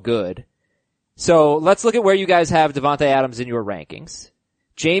so good. So let's look at where you guys have Davante Adams in your rankings.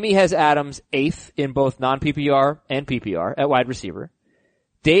 Jamie has Adams 8th in both non-PPR and PPR at wide receiver.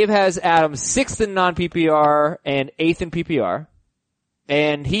 Dave has Adams 6th in non-PPR and 8th in PPR.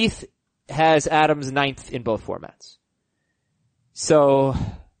 And Heath has Adams 9th in both formats. So,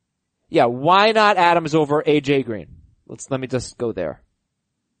 yeah, why not Adams over AJ Green? Let me just go there.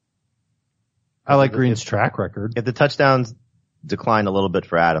 I like Green's track record. If the touchdowns decline a little bit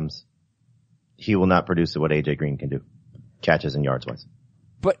for Adams, he will not produce what AJ Green can do, catches and yards wise.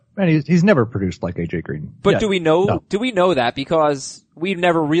 And he's never produced like AJ Green. But do we know that? Because we've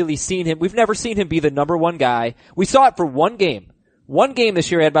never really seen him. We've never seen him be the number one guy. We saw it for one game. One game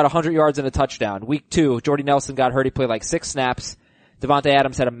this year, he had about 100 yards and a touchdown. Week 2, Jordy Nelson got hurt. He played like 6 snaps. Davante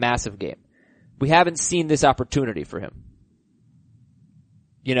Adams had a massive game. We haven't seen this opportunity for him.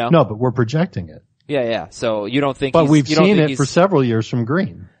 No, but we're projecting it. Yeah. So you don't think But we've seen it for several years from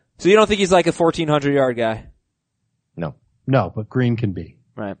Green. So you don't think he's like a 1,400 yard guy? No, but Green can be.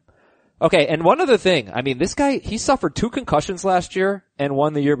 Right. Okay, and one other thing. I mean, this guy, he suffered 2 concussions last year and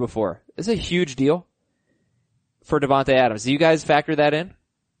 1 the year before. It's a huge deal for Davante Adams. Do you guys factor that in?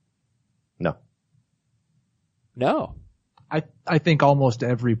 No. I think almost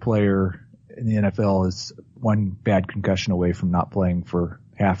every player in the NFL is one bad concussion away from not playing for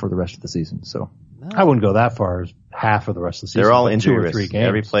half or the rest of the season. So I wouldn't go that far as half of the rest of the season. They're all injury 2 or risk. 3 games.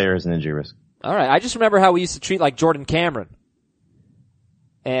 Every player is an injury risk. All right. I just remember how we used to treat like Jordan Cameron.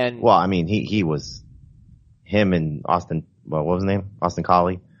 And well, I mean, he was him and Austin. What was his name? Austin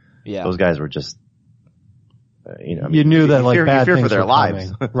Collie. Yeah, those guys were just. You knew that like bad fear things for their were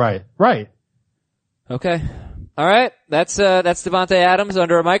lives. Right. Okay. All right. That's Davante Adams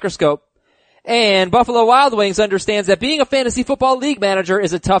under a microscope. And Buffalo Wild Wings understands that being a fantasy football league manager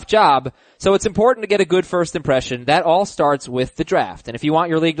is a tough job, so it's important to get a good first impression. That all starts with the draft. And if you want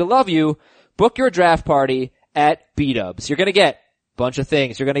your league to love you, book your draft party at B-Dubs. You're gonna get a bunch of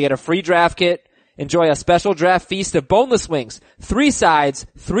things. You're gonna get a free draft kit, enjoy a special draft feast of boneless wings, 3 sides,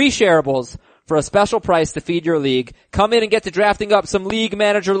 3 shareables for a special price to feed your league. Come in and get to drafting up some league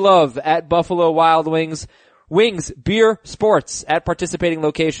manager love at Buffalo Wild Wings. Wings, beer, sports at participating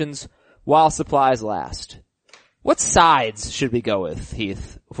locations while supplies last. What sides should we go with,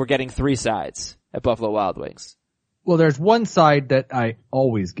 Heath, if we're getting 3 sides at Buffalo Wild Wings? Well, there's one side that I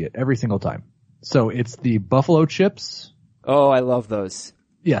always get every single time. So it's the buffalo chips. Oh, I love those.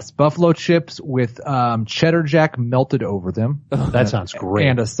 Yes, buffalo chips with cheddar jack melted over them. That sounds great.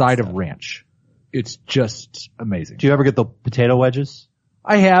 And a side of ranch. It's just amazing. Do you ever get the potato wedges?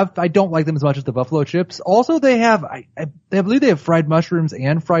 I have. I don't like them as much as the buffalo chips. Also, they have, I believe they have fried mushrooms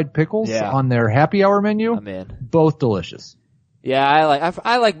and fried pickles on their happy hour menu. I'm in. Both delicious. Yeah,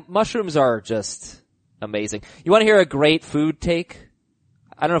 I like mushrooms are just amazing. You want to hear a great food take?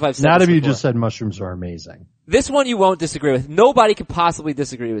 I don't know if I've said Not this if you before. just said mushrooms are amazing. This one you won't disagree with. Nobody could possibly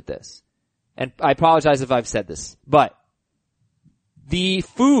disagree with this. And I apologize if I've said this. But the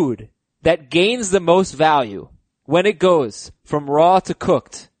food that gains the most value when it goes from raw to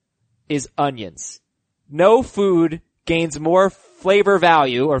cooked is onions. No food gains more flavor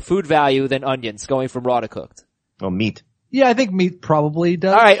value or food value than onions going from raw to cooked. Oh, meat. Yeah, I think meat probably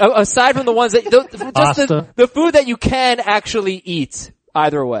does. All right, aside from the ones that Pasta. the food that you can actually eat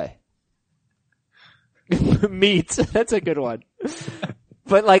either way. Meat, that's a good one.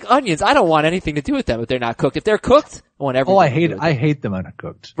 But like onions, I don't want anything to do with them if they're not cooked. If they're cooked, I want everything. Oh, I hate them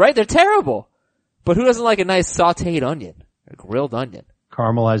uncooked. Right? They're terrible. But who doesn't like a nice sautéed onion? A grilled onion.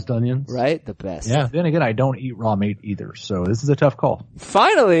 Caramelized onions. Right? The best. Yeah. Then again, I don't eat raw meat either, so this is a tough call.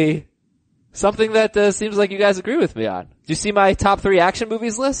 Finally, something that seems like you guys agree with me on. Do you see my top 3 action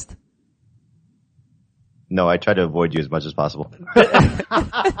movies list? No, I try to avoid you as much as possible.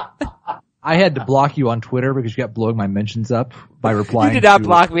 I had to block you on Twitter because you kept blowing my mentions up by replying. You did not to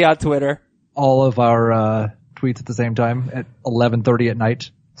block me on Twitter. all of our tweets at the same time at 11:30 at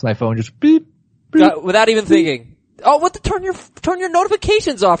night. So my phone just beep. Without even thinking. Oh, what to turn your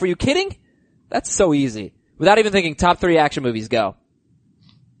notifications off? Are you kidding? That's so easy. Without even thinking, top 3 action movies, go.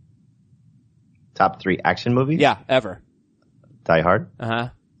 Top 3 action movies? Yeah, ever. Die Hard? Uh-huh.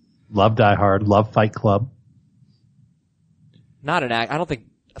 Love Die Hard. Love Fight Club. Not an I don't think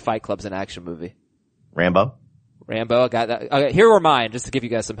Fight Club's an action movie. Rambo? Rambo, I got that. Okay, here were mine, just to give you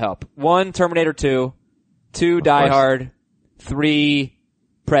guys some help. 1, Terminator 2. 2, Die Hard. 3,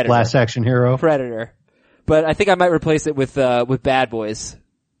 Predator. Last Action Hero. Predator. But I think I might replace it with Bad Boys.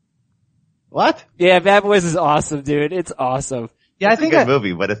 What? Yeah, Bad Boys is awesome, dude. It's awesome. Yeah, I It's think a good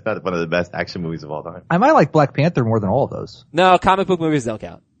movie, but it's not one of the best action movies of all time. I might like Black Panther more than all of those. No, comic book movies don't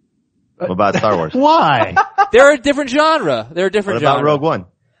count. What about Star Wars? Why? They're a different genre. They're a different What about genre. Rogue One?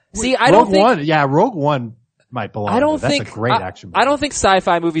 See, I don't Rogue think, One. Yeah, Rogue One might belong. I don't there. think, That's a great action movie. I don't think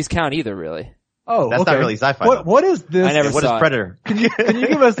sci-fi movies count either, really. Oh, That's okay. not really sci-fi, What though. what is this? I never What is saw it. Predator? Can you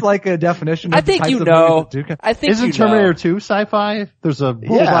give us like a definition? Of I think the types you of know. movies that do count? I think Isn't you Terminator know. 2 sci-fi? There's a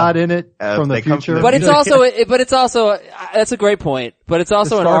robot in it from the they come future. from But it's also, that's a great point. But it's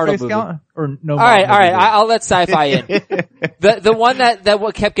also Does an Arnold Scarface movie. count? Or no? Alright, no movie? I'll let sci-fi in. The one that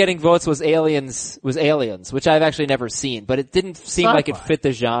what kept getting votes was Aliens, which I've actually never seen, but it didn't seem like it Sci-fi. fit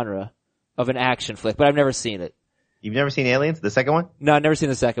the genre of an action flick, but I've never seen it. You've never seen Aliens? The second one? No, I've never seen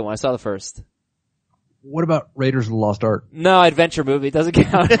the second one. I saw the first. What about Raiders of the Lost Ark? No, adventure movie. It doesn't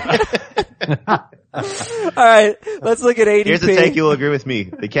count. Alright, let's look at ADP. Here's the take, you'll agree with me.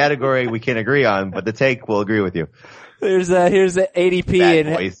 The category we can agree on, but the take will agree with you. Here's the ADP Bad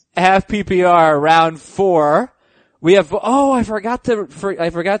in boys. half PPR round 4. We have, I forgot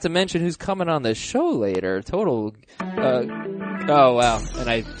to mention who's coming on the show later. Total, oh wow. And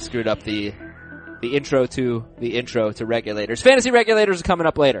I screwed up the intro to Regulators. Fantasy Regulators are coming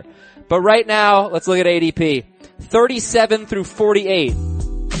up later. But right now, let's look at ADP. 37 through 48.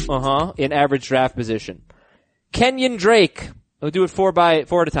 In average draft position. Kenyon Drake. We'll do it 4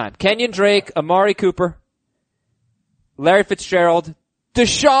 at a time. Kenyon Drake, Amari Cooper, Larry Fitzgerald,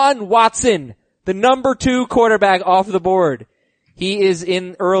 Deshaun Watson, the number 2 quarterback off the board. He is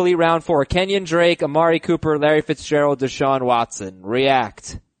in early round 4. Kenyon Drake, Amari Cooper, Larry Fitzgerald, Deshaun Watson.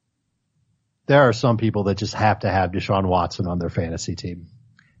 React. There are some people that just have to have Deshaun Watson on their fantasy team.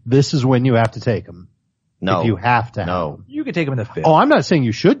 This is when you have to take him. No. If you have to have No. him. You could take him in the 5th. Oh, I'm not saying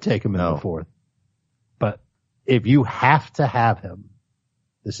you should take him in No. the 4th. But if you have to have him,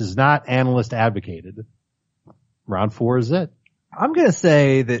 this is not analyst advocated. Round 4 is it. I'm gonna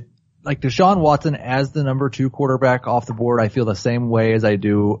say that like Deshaun Watson as the number 2 quarterback off the board, I feel the same way as I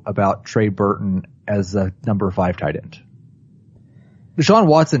do about Trey Burton as the number 5 tight end. Deshaun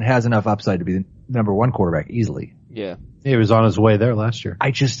Watson has enough upside to be the number 1 quarterback easily. Yeah. He was on his way there last year.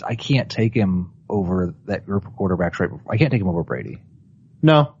 I can't take him over that group of quarterbacks right before. I can't take him over Brady.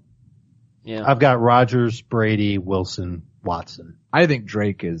 No. Yeah. I've got Rodgers, Brady, Wilson, Watson. I think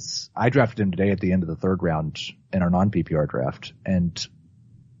Drake I drafted him today at the end of the 3rd round in our non-PPR draft, and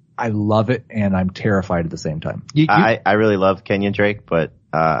I love it and I'm terrified at the same time. I really love Kenyon Drake, but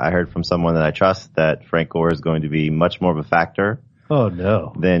I heard from someone that I trust that Frank Gore is going to be much more of a factor Oh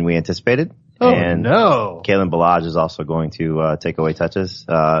no. than we anticipated. Oh and no. Kalen Ballage is also going to take away touches.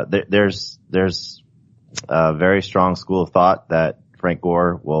 There's a very strong school of thought that Frank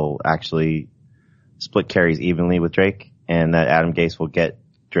Gore will actually split carries evenly with Drake, and that Adam Gase will get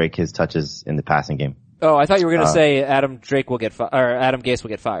Drake his touches in the passing game. Oh, I thought you were going to say Adam Gase will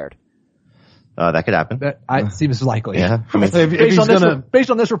get fired. That could happen. That seems likely. Yeah. I mean,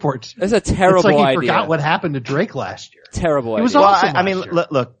 Based on this report. That's a terrible It's like he idea. forgot what happened to Drake last year. Terrible He was idea. well, awesome I mean, last year.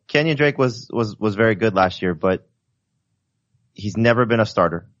 look, Kenyon Drake was very good last year, but he's never been a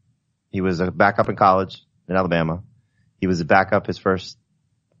starter. He was a backup in college in Alabama. He was a backup his first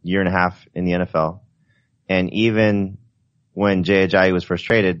year and a half in the NFL. And even when Jay Ajayi was first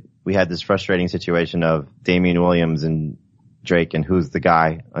traded, we had this frustrating situation of Damian Williams and Drake and who's the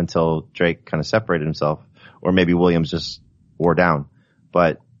guy until Drake kind of separated himself, or maybe Williams just wore down.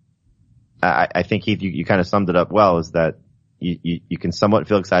 But I think you kind of summed it up well, is that you can somewhat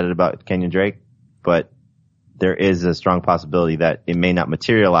feel excited about Kenyon Drake, but there is a strong possibility that it may not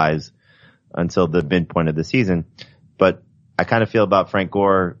materialize until the midpoint of the season. But I kind of feel about Frank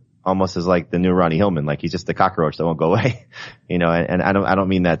Gore almost as like the new Ronnie Hillman, like he's just a cockroach that won't go away, and I don't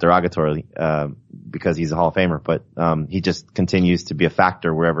mean that derogatorily, because he's a Hall of Famer, but, he just continues to be a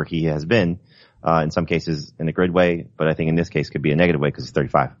factor wherever he has been, in some cases in a good way, but I think in this case could be a negative way because he's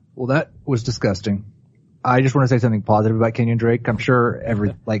 35. Well, that was disgusting. I just want to say something positive about Kenyon Drake. I'm sure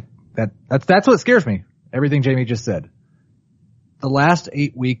that's what scares me. Everything Jamie just said. The last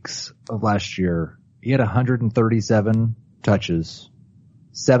 8 weeks of last year, he had 137 touches,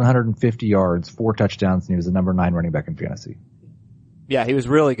 750 yards, 4 touchdowns, and he was the number 9 running back in fantasy. Yeah, he was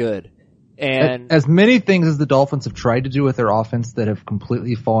really good. And as many things as the Dolphins have tried to do with their offense that have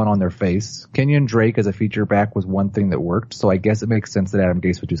completely fallen on their face, Kenyon Drake as a feature back was one thing that worked. So I guess it makes sense that Adam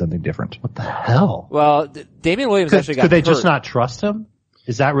Gase would do something different. What the hell? Well, Damian Williams actually got hurt. Could they just not trust him?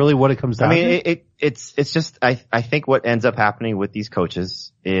 Is that really what it comes down to? I mean, it's just, I think what ends up happening with these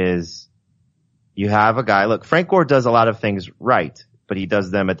coaches is you have a guy, look, Frank Gore does a lot of things right, but he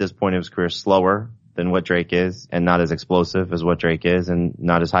does them at this point of his career slower than what Drake is, and not as explosive as what Drake is, and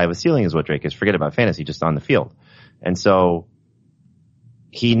not as high of a ceiling as what Drake is. Forget about fantasy, just on the field. And so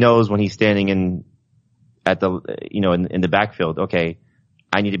he knows when he's standing in the backfield, okay,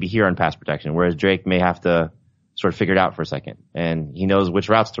 I need to be here on pass protection, whereas Drake may have to sort of figure it out for a second. And he knows which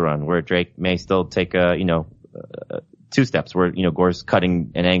routes to run, where Drake may still take 2 steps, where, Gore's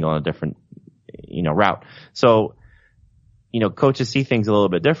cutting an angle on a different, route. So, coaches see things a little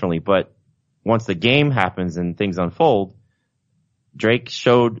bit differently, but once the game happens and things unfold, Drake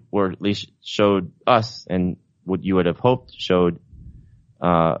showed, or at least showed us, and what you would have hoped showed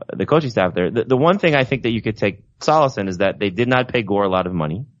the coaching staff there. The one thing I think that you could take solace in is that they did not pay Gore a lot of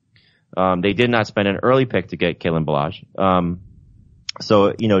money. They did not spend an early pick to get Kalen Ballage.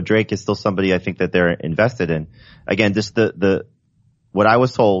 So, Drake is still somebody I think that they're invested in. Again, just what I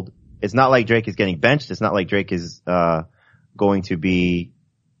was told, it's not like Drake is getting benched. It's not like Drake is, going to be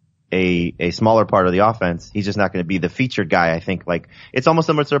a smaller part of the offense. He's just not going to be the featured guy. I think like it's almost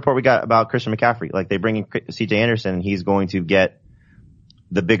similar to the report we got about Christian McCaffrey. Like they bring in CJ Anderson and he's going to get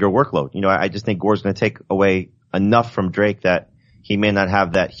the bigger workload. I just think Gore's going to take away enough from Drake that he may not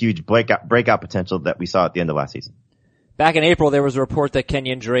have that huge breakout potential that we saw at the end of last season. Back in April, there was a report that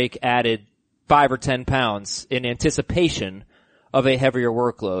Kenyon Drake added 5 or 10 pounds in anticipation of a heavier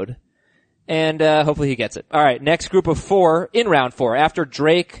workload. And hopefully he gets it. All right, next group of 4 in round 4 after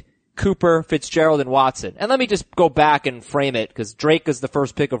Drake, Cooper, Fitzgerald, and Watson. And let me just go back and frame it, because Drake is the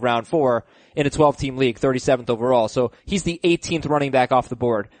first pick of round 4 in a 12-team league, 37th overall. So he's the 18th running back off the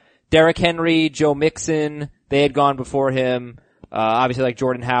board. Derrick Henry, Joe Mixon, they had gone before him. Obviously like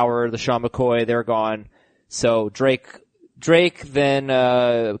Jordan Howard, LaShawn McCoy, they're gone. So Drake, then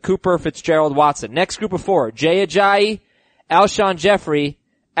Cooper, Fitzgerald, Watson. Next group of 4, Jay Ajayi, Alshon Jeffrey,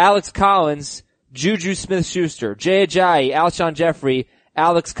 Alex Collins, Juju Smith-Schuster. Jay Ajayi, Alshon Jeffrey,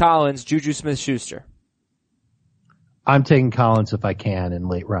 Alex Collins, Juju Smith-Schuster. I'm taking Collins if I can in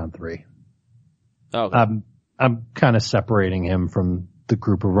late round 3. Okay. I'm kind of separating him from the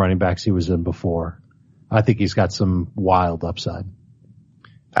group of running backs he was in before. I think he's got some wild upside.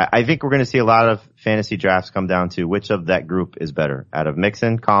 I think we're going to see a lot of fantasy drafts come down to which of that group is better. Out of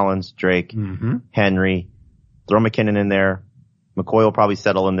Mixon, Collins, Drake, Henry, throw McKinnon in there. McCoy will probably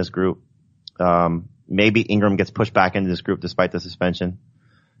settle in this group. Maybe Ingram gets pushed back into this group despite the suspension.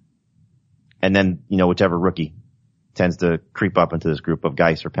 And then, whichever rookie tends to creep up into this group of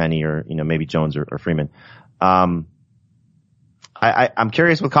Geis or Penny or, maybe Jones or Freeman. I'm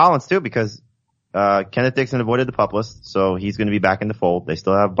curious with Collins too, because Kenneth Dixon avoided the PUP list, so he's going to be back in the fold. They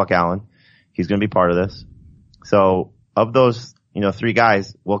still have Buck Allen. He's going to be part of this. So of those, 3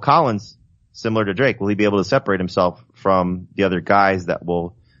 guys, well, Collins, similar to Drake, will he be able to separate himself from the other guys that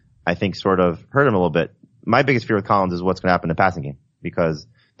will, I think, sort of hurt him a little bit? My biggest fear with Collins is what's going to happen in the passing game, because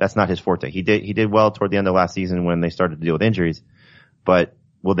that's not his forte. He did well toward the end of last season when they started to deal with injuries, but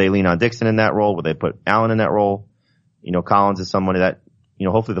will they lean on Dixon in that role? Will they put Allen in that role? Collins is somebody that,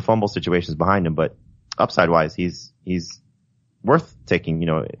 hopefully the fumble situation is behind him, but upside wise, he's worth taking,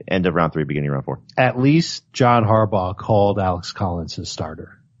 end of round 3, beginning of round 4. At least John Harbaugh called Alex Collins his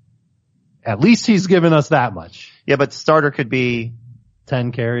starter. At least he's given us that much. Yeah, but starter could be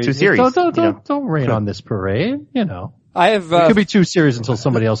 10 carries. 2 series. Don't rain on this parade, I have, it could be 2 series until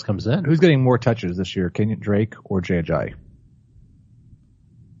somebody else comes in. Who's getting more touches this year, Kenyon Drake or Jay Ajayi?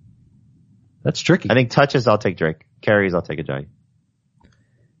 That's tricky. I think touches, I'll take Drake. Carries, I'll take Ajayi.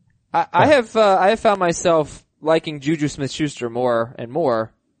 I have found myself liking Juju Smith-Schuster more and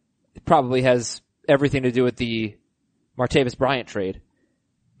more. It probably has everything to do with the Martavis Bryant trade.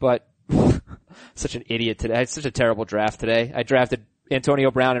 But such an idiot today. I had such a terrible draft today. I drafted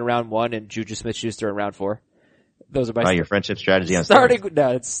Antonio Brown in round 1 and Juju Smith-Schuster in round 4. Those are my your friendship strategy on starting.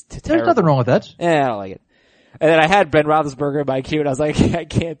 No, it's terrible. There's nothing wrong with that. Yeah, I don't like it. And then I had Ben Roethlisberger in my queue, and I was like, I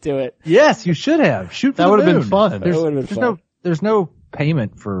can't do it. Yes, you should have. Shoot for That the would have been moon. fun. There's no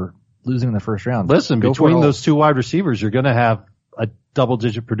payment for losing in the first round. Listen, Go for it between all. those two wide receivers, you're going to have a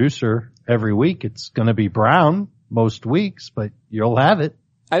double-digit producer every week. It's going to be Brown most weeks, but you'll have it.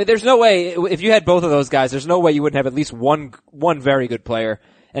 I mean, there's no way, if you had both of those guys, there's no way you wouldn't have at least one very good player.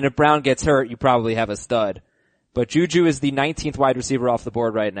 And if Brown gets hurt, you probably have a stud. But Juju is the 19th wide receiver off the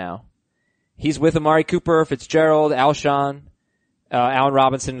board right now. He's with Amari Cooper, Fitzgerald, Alshon, Allen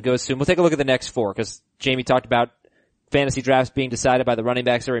Robinson goes soon. We'll take a look at the next four, because Jamie talked about fantasy drafts being decided by the running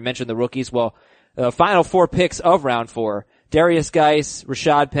backs, or he mentioned the rookies. Well, the final 4 picks of round 4, Darius Geis,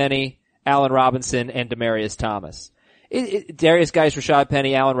 Rashad Penny, Allen Robinson, and Demaryius Thomas. Darius Geis, Rashad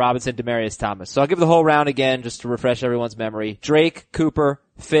Penny, Allen Robinson, Demaryius Thomas. So I'll give the whole round again just to refresh everyone's memory. Drake, Cooper,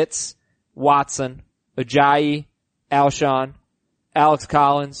 Fitz, Watson, Ajayi, Alshon, Alex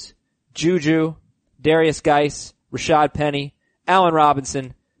Collins, Juju, Darius Geis, Rashad Penny, Allen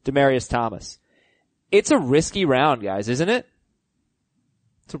Robinson, Demaryius Thomas. It's a risky round, guys, isn't it?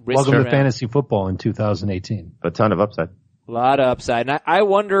 It's a risky Welcome round. to fantasy football in 2018. A ton of upside. A lot of upside. And I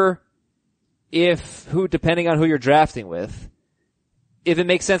wonder depending on who you're drafting with, if it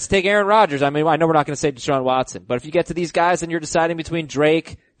makes sense to take Aaron Rodgers. I mean, I know we're not going to say Deshaun Watson, but if you get to these guys and you're deciding between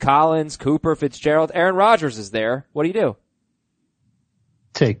Drake, Collins, Cooper, Fitzgerald, Aaron Rodgers is there, what do you do?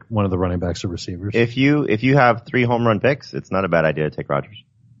 Take one of the running backs or receivers. If you have 3 home run picks, it's not a bad idea to take Rodgers.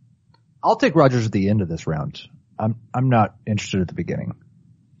 I'll take Rodgers at the end of this round. I'm not interested at the beginning.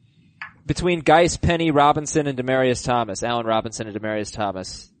 Between Geis, Penny, Robinson, and Demaryius Thomas, Allen Robinson and Demaryius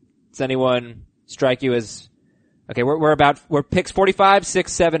Thomas, does anyone strike you as, okay, we're picks 45,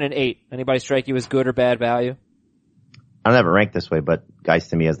 6, 7, and 8. Anybody strike you as good or bad value? I don't have it ranked this way, but Geis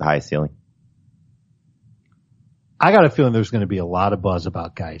to me has the highest ceiling. I got a feeling there's going to be a lot of buzz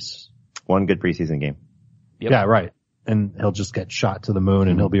about Geis. One good preseason game. Yep. Yeah, right. And he'll just get shot to the moon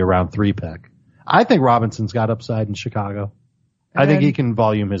and he'll be around 3 pick. I think Robinson's got upside in Chicago. I think he can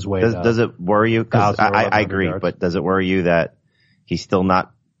volume his way. Does it worry you? Cause 1,000 or I agree, 1,100 yards. but does it worry you that he's still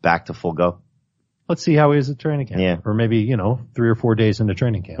not back to full go? Let's see how he is at training camp. Yeah. Or maybe, 3 or 4 days into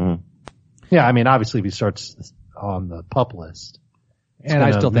training camp. Mm. Yeah, I mean, obviously if he starts on the PUP list, it's And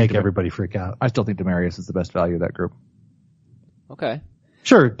I still make think everybody freak out. I still think Demaryius is the best value of that group. Okay.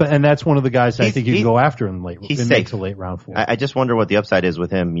 Sure, and that's one of the guys I think you can he's- go after in he's mid safe. to late round 4. I just wonder what the upside is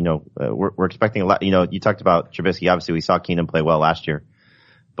with him. We're expecting a lot. You talked about Trubisky. Obviously, we saw Keenum play well last year,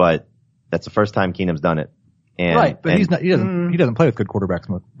 but that's the first time Keenum's done it. And, Right, but and he doesn't play with good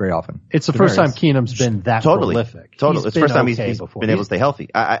quarterbacks very often. It's the first time Keenum's been that prolific. Totally. It's the first time he's before. been able to stay healthy.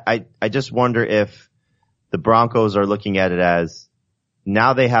 I just wonder if the Broncos are looking at it as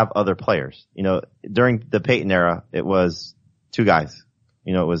now they have other players. During the Peyton era, it was 2 guys.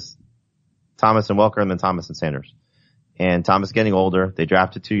 It was Thomas and Welker and then Thomas and Sanders. And Thomas getting older. They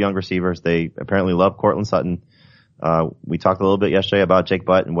drafted 2 young receivers. They apparently love Cortland Sutton. We talked a little bit yesterday about Jake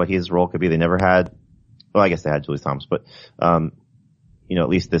Butt and what his role could be. They never had, well, I guess they had Julius Thomas, but, at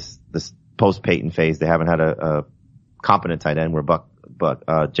least this post Peyton phase, they haven't had a competent tight end where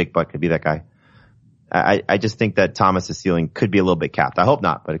Jake Butt could be that guy. I just think that Thomas's ceiling could be a little bit capped. I hope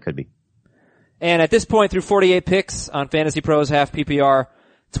not, but it could be. And at this point, through 48 picks on Fantasy Pros half PPR,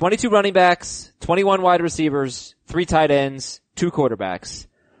 22 running backs, 21 wide receivers, 3 tight ends, 2 quarterbacks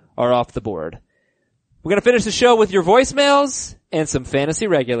are off the board. We're going to finish the show with your voicemails and some fantasy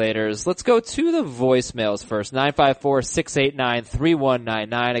regulators. Let's go to the voicemails first.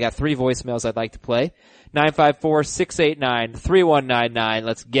 954-689-3199. I got 3 voicemails I'd like to play. 954-689-3199.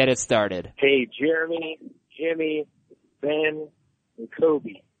 Let's get it started. Hey, Jeremy, Jimmy, Ben, and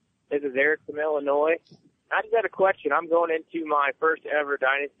Kobe. This is Eric from Illinois. I just had a question. I'm going into my first ever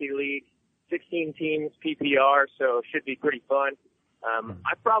Dynasty League, 16 teams PPR, so it should be pretty fun.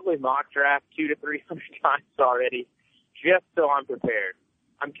 I probably mock draft 200 to 300 times already, just so I'm prepared.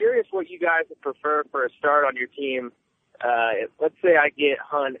 I'm curious what you guys would prefer for a start on your team. Let's say I get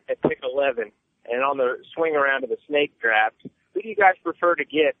Hunt at pick 11, and on the swing around to the snake draft, who do you guys prefer to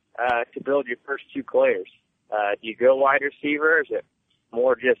get to build your first 2 players? Do you go wide receiver? Is it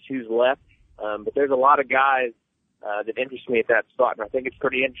more just who's left? But there's a lot of guys that interest me at that spot, and I think it's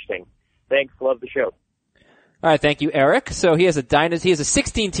pretty interesting. Thanks. Love the show. All right, thank you, Eric. So he has a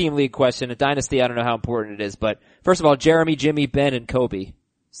 16-team league question. A dynasty, I don't know how important it is, but first of all, Jeremy, Jimmy, Ben, and Kobe.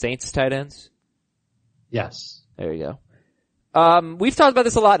 Saints tight ends? Yes. There you go. We've talked about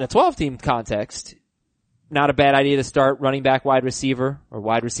this a lot in a 12-team context. Not a bad idea to start running back, wide receiver, or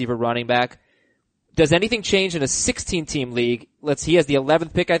wide receiver, running back. Does anything change in a 16-team league? He has the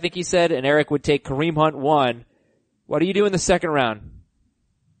 11th pick, I think he said, and Eric would take Kareem Hunt 1, What do you do in the second round?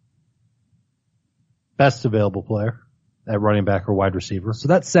 Best available player at running back or wide receiver. So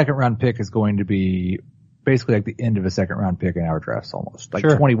that second round pick is going to be basically like the end of a second round pick in our drafts almost. Like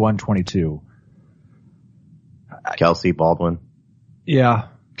 21, 22. Kelsey, Baldwin. Yeah.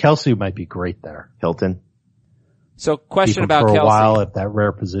 Kelsey might be great there. Hilton. So question Keep him about for a Kelsey. while at that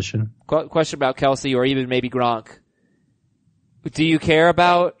rare position. Question about Kelsey or even maybe Gronk. Do you care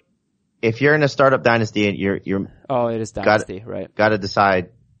about? If you're in a startup dynasty and you're Oh, it is dynasty, right? Got to decide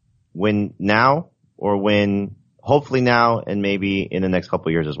win now or win hopefully now and maybe in the next couple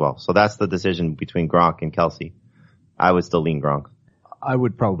of years as well. So that's the decision between Gronk and Kelsey. I would still lean Gronk. I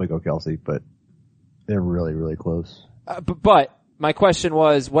would probably go Kelsey, but they're really, really close. But my question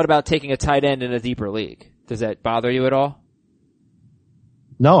was, what about taking a tight end in a deeper league? Does that bother you at all?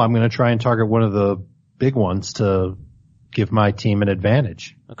 No, I'm going to try and target one of the big ones to give my team an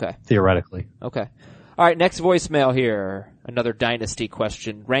advantage. Okay. Theoretically. Okay. All right, next voicemail here. Another dynasty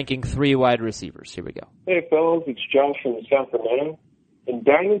question. Ranking 3 wide receivers. Here we go. Hey, fellas, it's Josh from Sacramento. In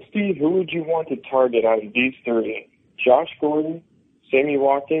Dynasty, who would you want to target out of these 3? Josh Gordon, Sammy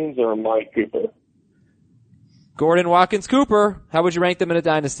Watkins, or Mike Cooper? Gordon, Watkins, Cooper. How would you rank them in a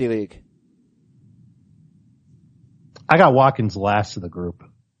dynasty league? I got Watkins last of the group.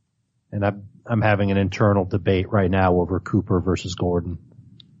 And I'm having an internal debate right now over Cooper versus Gordon.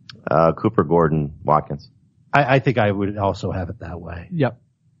 Cooper, Gordon, Watkins. I think I would also have it that way. Yep.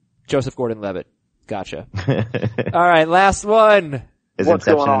 Joseph Gordon-Levitt. Gotcha. All right, last one. Is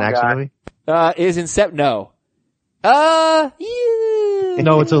Inception an action movie? Is Inception? No. Yeah.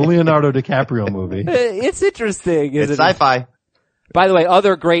 No, it's a Leonardo DiCaprio movie. It's interesting. It's sci-fi. By the way,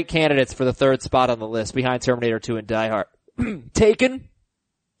 other great candidates for the third spot on the list behind Terminator 2 and Die Hard. Taken.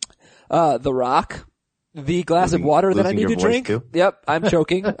 The Rock. The glass of water that I need to drink. Too? Yep, I'm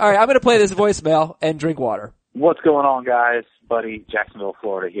choking. All right, I'm going to play this voicemail and drink water. What's going on, guys? Buddy, Jacksonville,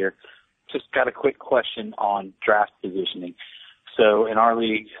 Florida here. Just got a quick question on draft positioning. So in our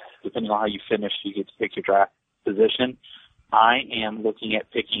league, depending on how you finish, you get to pick your draft position. I am looking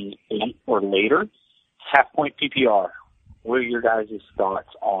at picking 8 or later, half-point PPR. What are your guys' thoughts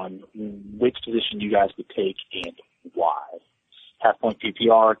on which position you guys would take and why? Half-point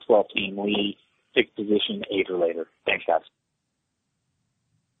PPR, 12-team league, pick position 8 or later. Thanks, guys.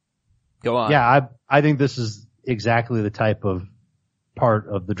 Go on. Yeah, I think this is exactly the type of part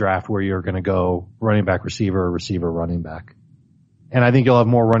of the draft where you're going to go running back, receiver, running back. And I think you'll have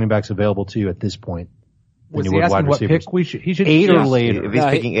more running backs available to you at this point than Was you he would asking wide what receivers. pick he should 8 or choose? later. If he's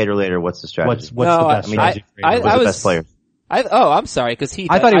picking 8 or later, what's the strategy? What's the best strategy? Who's the best player? I'm sorry, because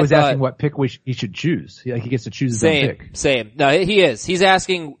I thought he was asking what pick he should choose. Like he gets to choose his own pick. Same. No, he is. He's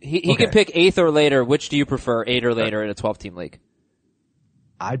asking, he Okay. can pick 8th or later. Which do you prefer, 8 or later in a 12-team league?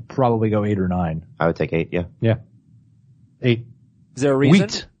 I'd probably go 8 or 9. I would take 8, yeah. Yeah. 8. Is there a reason?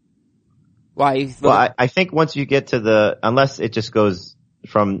 Wheat. Why? Well, I think once you get to unless it just goes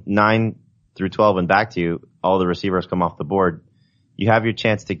from 9 through 12 and back to you, all the receivers come off the board, you have your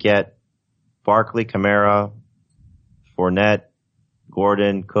chance to get Barkley, Kamara, Fournette,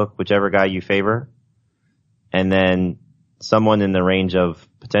 Gordon, Cook, whichever guy you favor, and then someone in the range of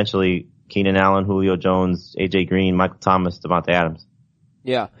potentially Keenan Allen, Julio Jones, AJ Green, Michael Thomas, Devontae Adams.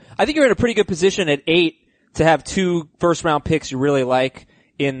 Yeah. I think you're in a pretty good position at 8 to have 2 first-round picks you really like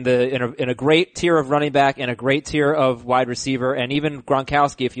in a great tier of running back and a great tier of wide receiver and even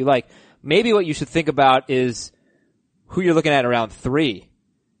Gronkowski if you like. Maybe what you should think about is who you're looking at in round 3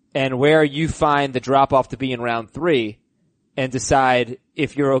 and where you find the drop-off to be in round 3 and decide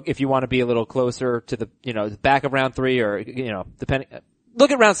if you want to be a little closer to the back of round 3 or, depending.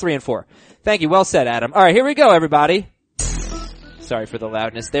 Look at rounds 3 and 4. Thank you. Well said, Adam. All right, here we go, everybody. Sorry for the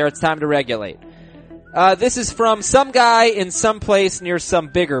loudness there. It's time to regulate. This is from some guy in some place near some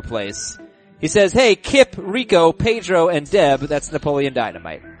bigger place. He says, hey, Kip, Rico, Pedro, and Deb, that's Napoleon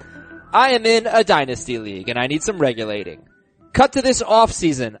Dynamite. I am in a dynasty league and I need some regulating. Cut to this off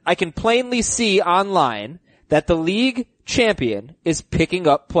season. I can plainly see online that the league champion is picking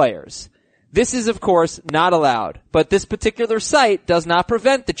up players. This is of course not allowed, but this particular site does not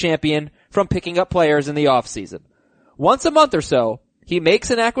prevent the champion from picking up players in the off season. Once a month or so, he makes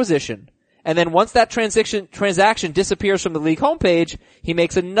an acquisition, and then once that transaction disappears from the league homepage, he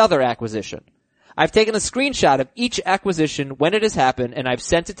makes another acquisition. I've taken a screenshot of each acquisition when it has happened, and I've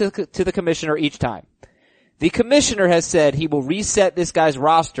sent it to the commissioner each time. The commissioner has said he will reset this guy's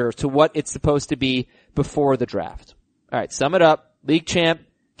roster to what it's supposed to be before the draft. All right, sum it up. League champ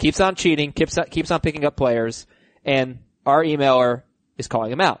keeps on cheating, keeps on picking up players, and our emailer is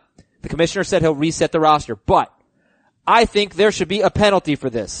calling him out. The commissioner said he'll reset the roster, but I think there should be a penalty for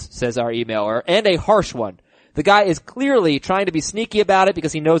this, says our emailer, and a harsh one. The guy is clearly trying to be sneaky about it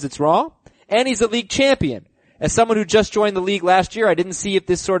because he knows it's wrong, and he's a league champion. As someone who just joined the league last year, I didn't see if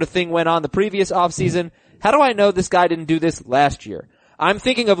this sort of thing went on the previous offseason. How do I know this guy didn't do this last year? I'm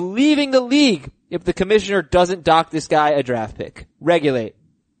thinking of leaving the league if the commissioner doesn't dock this guy a draft pick. Regulate.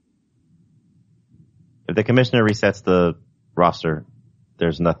 If the commissioner resets the roster,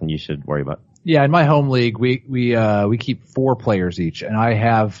 there's nothing you should worry about. Yeah, in my home league, we keep 4 players each, and I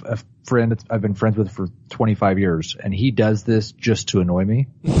have a friend that I've been friends with for 25 years, and he does this just to annoy me.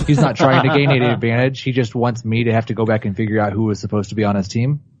 He's not trying to gain any advantage. He just wants me to have to go back and figure out who was supposed to be on his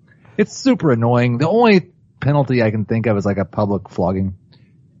team. It's super annoying. The only penalty I can think of is like a public flogging.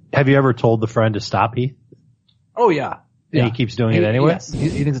 Have you ever told the friend to stop, Heath? Oh yeah. And he keeps doing it anyway? Yes. He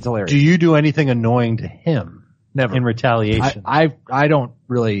thinks it's hilarious. Do you do anything annoying to him? Never. In retaliation? I don't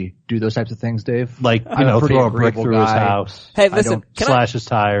really do those types of things, Dave. Like, throw a brick through his house. Hey, listen. Slash his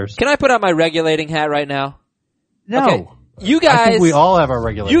tires. Can I put on my regulating hat right now? No. Okay. You guys. I think we all have our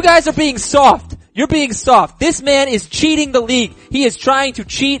regulating. You guys are being soft. You're being soft. This man is cheating the league. He is trying to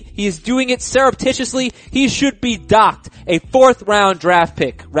cheat. He is doing it surreptitiously. He should be docked. A 4th round draft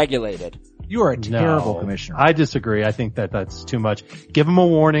pick regulated. You are a terrible commissioner. I disagree. I think that's too much. Give him a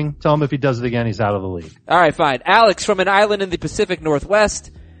warning. Tell him if he does it again, he's out of the league. All right, fine. Alex from an island in the Pacific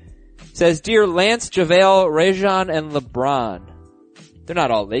Northwest says, Dear Lance, JaVale, Rajon, and LeBron. They're not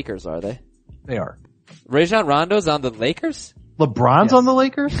all Lakers, are they? They are. Rajon Rondo's on the Lakers? LeBron's on the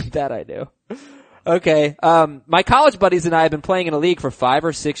Lakers? That I do. Okay. My college buddies and I have been playing in a league for 5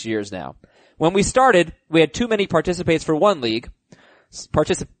 or 6 years now. When we started, we had too many participants for one league.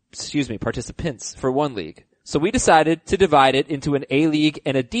 Participants for one league. So we decided to divide it into an A league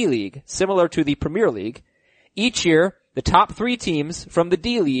and a D league, similar to the Premier League. Each year, the top 3 teams from the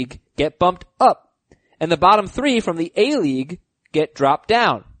D league get bumped up, and the bottom 3 from the A league get dropped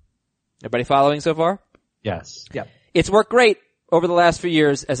down. Everybody following so far? Yes. Yeah. It's worked great over the last few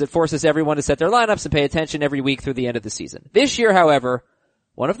years as it forces everyone to set their lineups and pay attention every week through the end of the season. This year, however,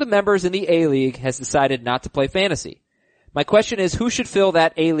 one of the members in the A league has decided not to play fantasy. My question is, who should fill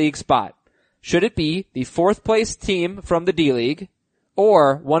that A-League spot? Should it be the 4th place team from the D-League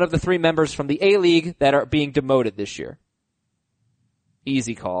or one of the 3 members from the A-League that are being demoted this year?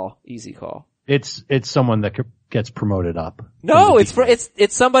 Easy call. Easy call. It's someone that gets promoted up. No, it's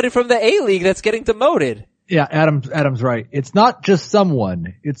somebody from the A-League that's getting demoted. Yeah, Adam's right. It's not just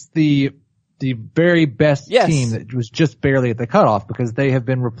someone. It's the very best team that was just barely at the cutoff because they have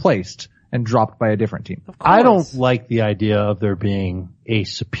been replaced and dropped by a different team. I don't like the idea of there being a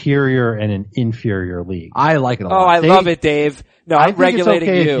superior and an inferior league. I like it a lot. Oh, I love it, Dave. No, I'm regulating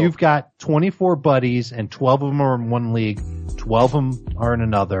it's okay you. If you've got 24 buddies and 12 of them are in one league, 12 of them are in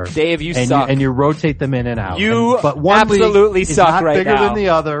another. Dave, you suck. And you rotate them in and out. But one absolutely league suck is not right bigger now. than the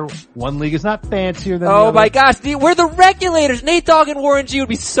other. One league is not fancier than the other. other. Oh my gosh, we're the regulators. Nate Dogg and Warren G would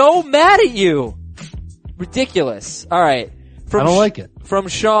be so mad at you. Ridiculous. All right. I don't like it. From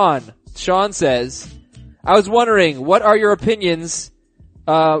Sean. Sean says, I was wondering, what are your opinions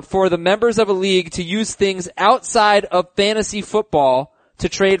for the members of a league to use things outside of fantasy football to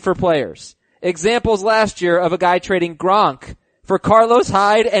trade for players? Examples last year of a guy trading Gronk for Carlos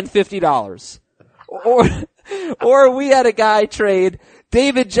Hyde and $50. Or we had a guy trade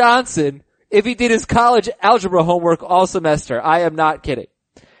David Johnson if he did his college algebra homework all semester. I am not kidding.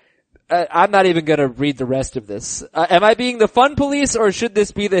 I'm not even going to read the rest of this. Am I being the fun police, or should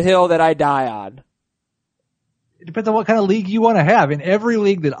this be the hill that I die on? It depends on what kind of league you want to have. In every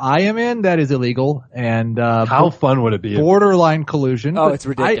league that I am in, that is illegal. And how fun would it be? Borderline collusion. Oh, it's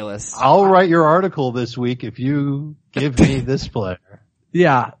ridiculous. I'll write your article this week if you give me this player.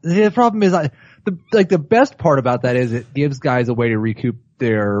 Yeah. The problem is, the best part about that is it gives guys a way to recoup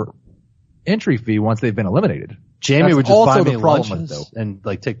their entry fee once they've been eliminated. Jamie would just buy me lunches and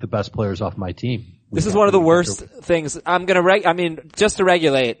take the best players off my team. This is one of the worst things. I'm gonna just to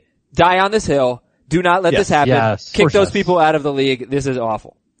regulate, die on this hill. Do not let this happen. Yes, kick those people out of the league. This is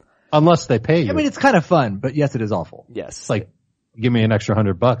awful. Unless they pay you. I mean, it's kind of fun, but yes, it is awful. Yes. It's give me an extra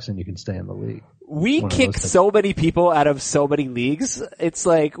 $100 and you can stay in the league. We kick so many people out of so many leagues. It's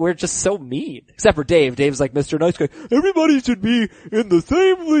we're just so mean. Except for Dave. Dave's like Mr. Nice Guy. Everybody should be in the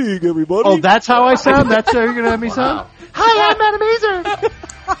same league, everybody. Oh, that's how I sound? That's how you're gonna have me sound? Hi, I'm Adam Azer.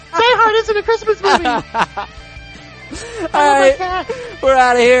 Die Hard isn't a Christmas movie. All right. We're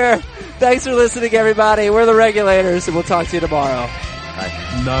out of here. Thanks for listening, everybody. We're the Regulators, and we'll talk to you tomorrow.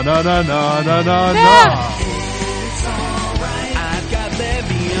 No.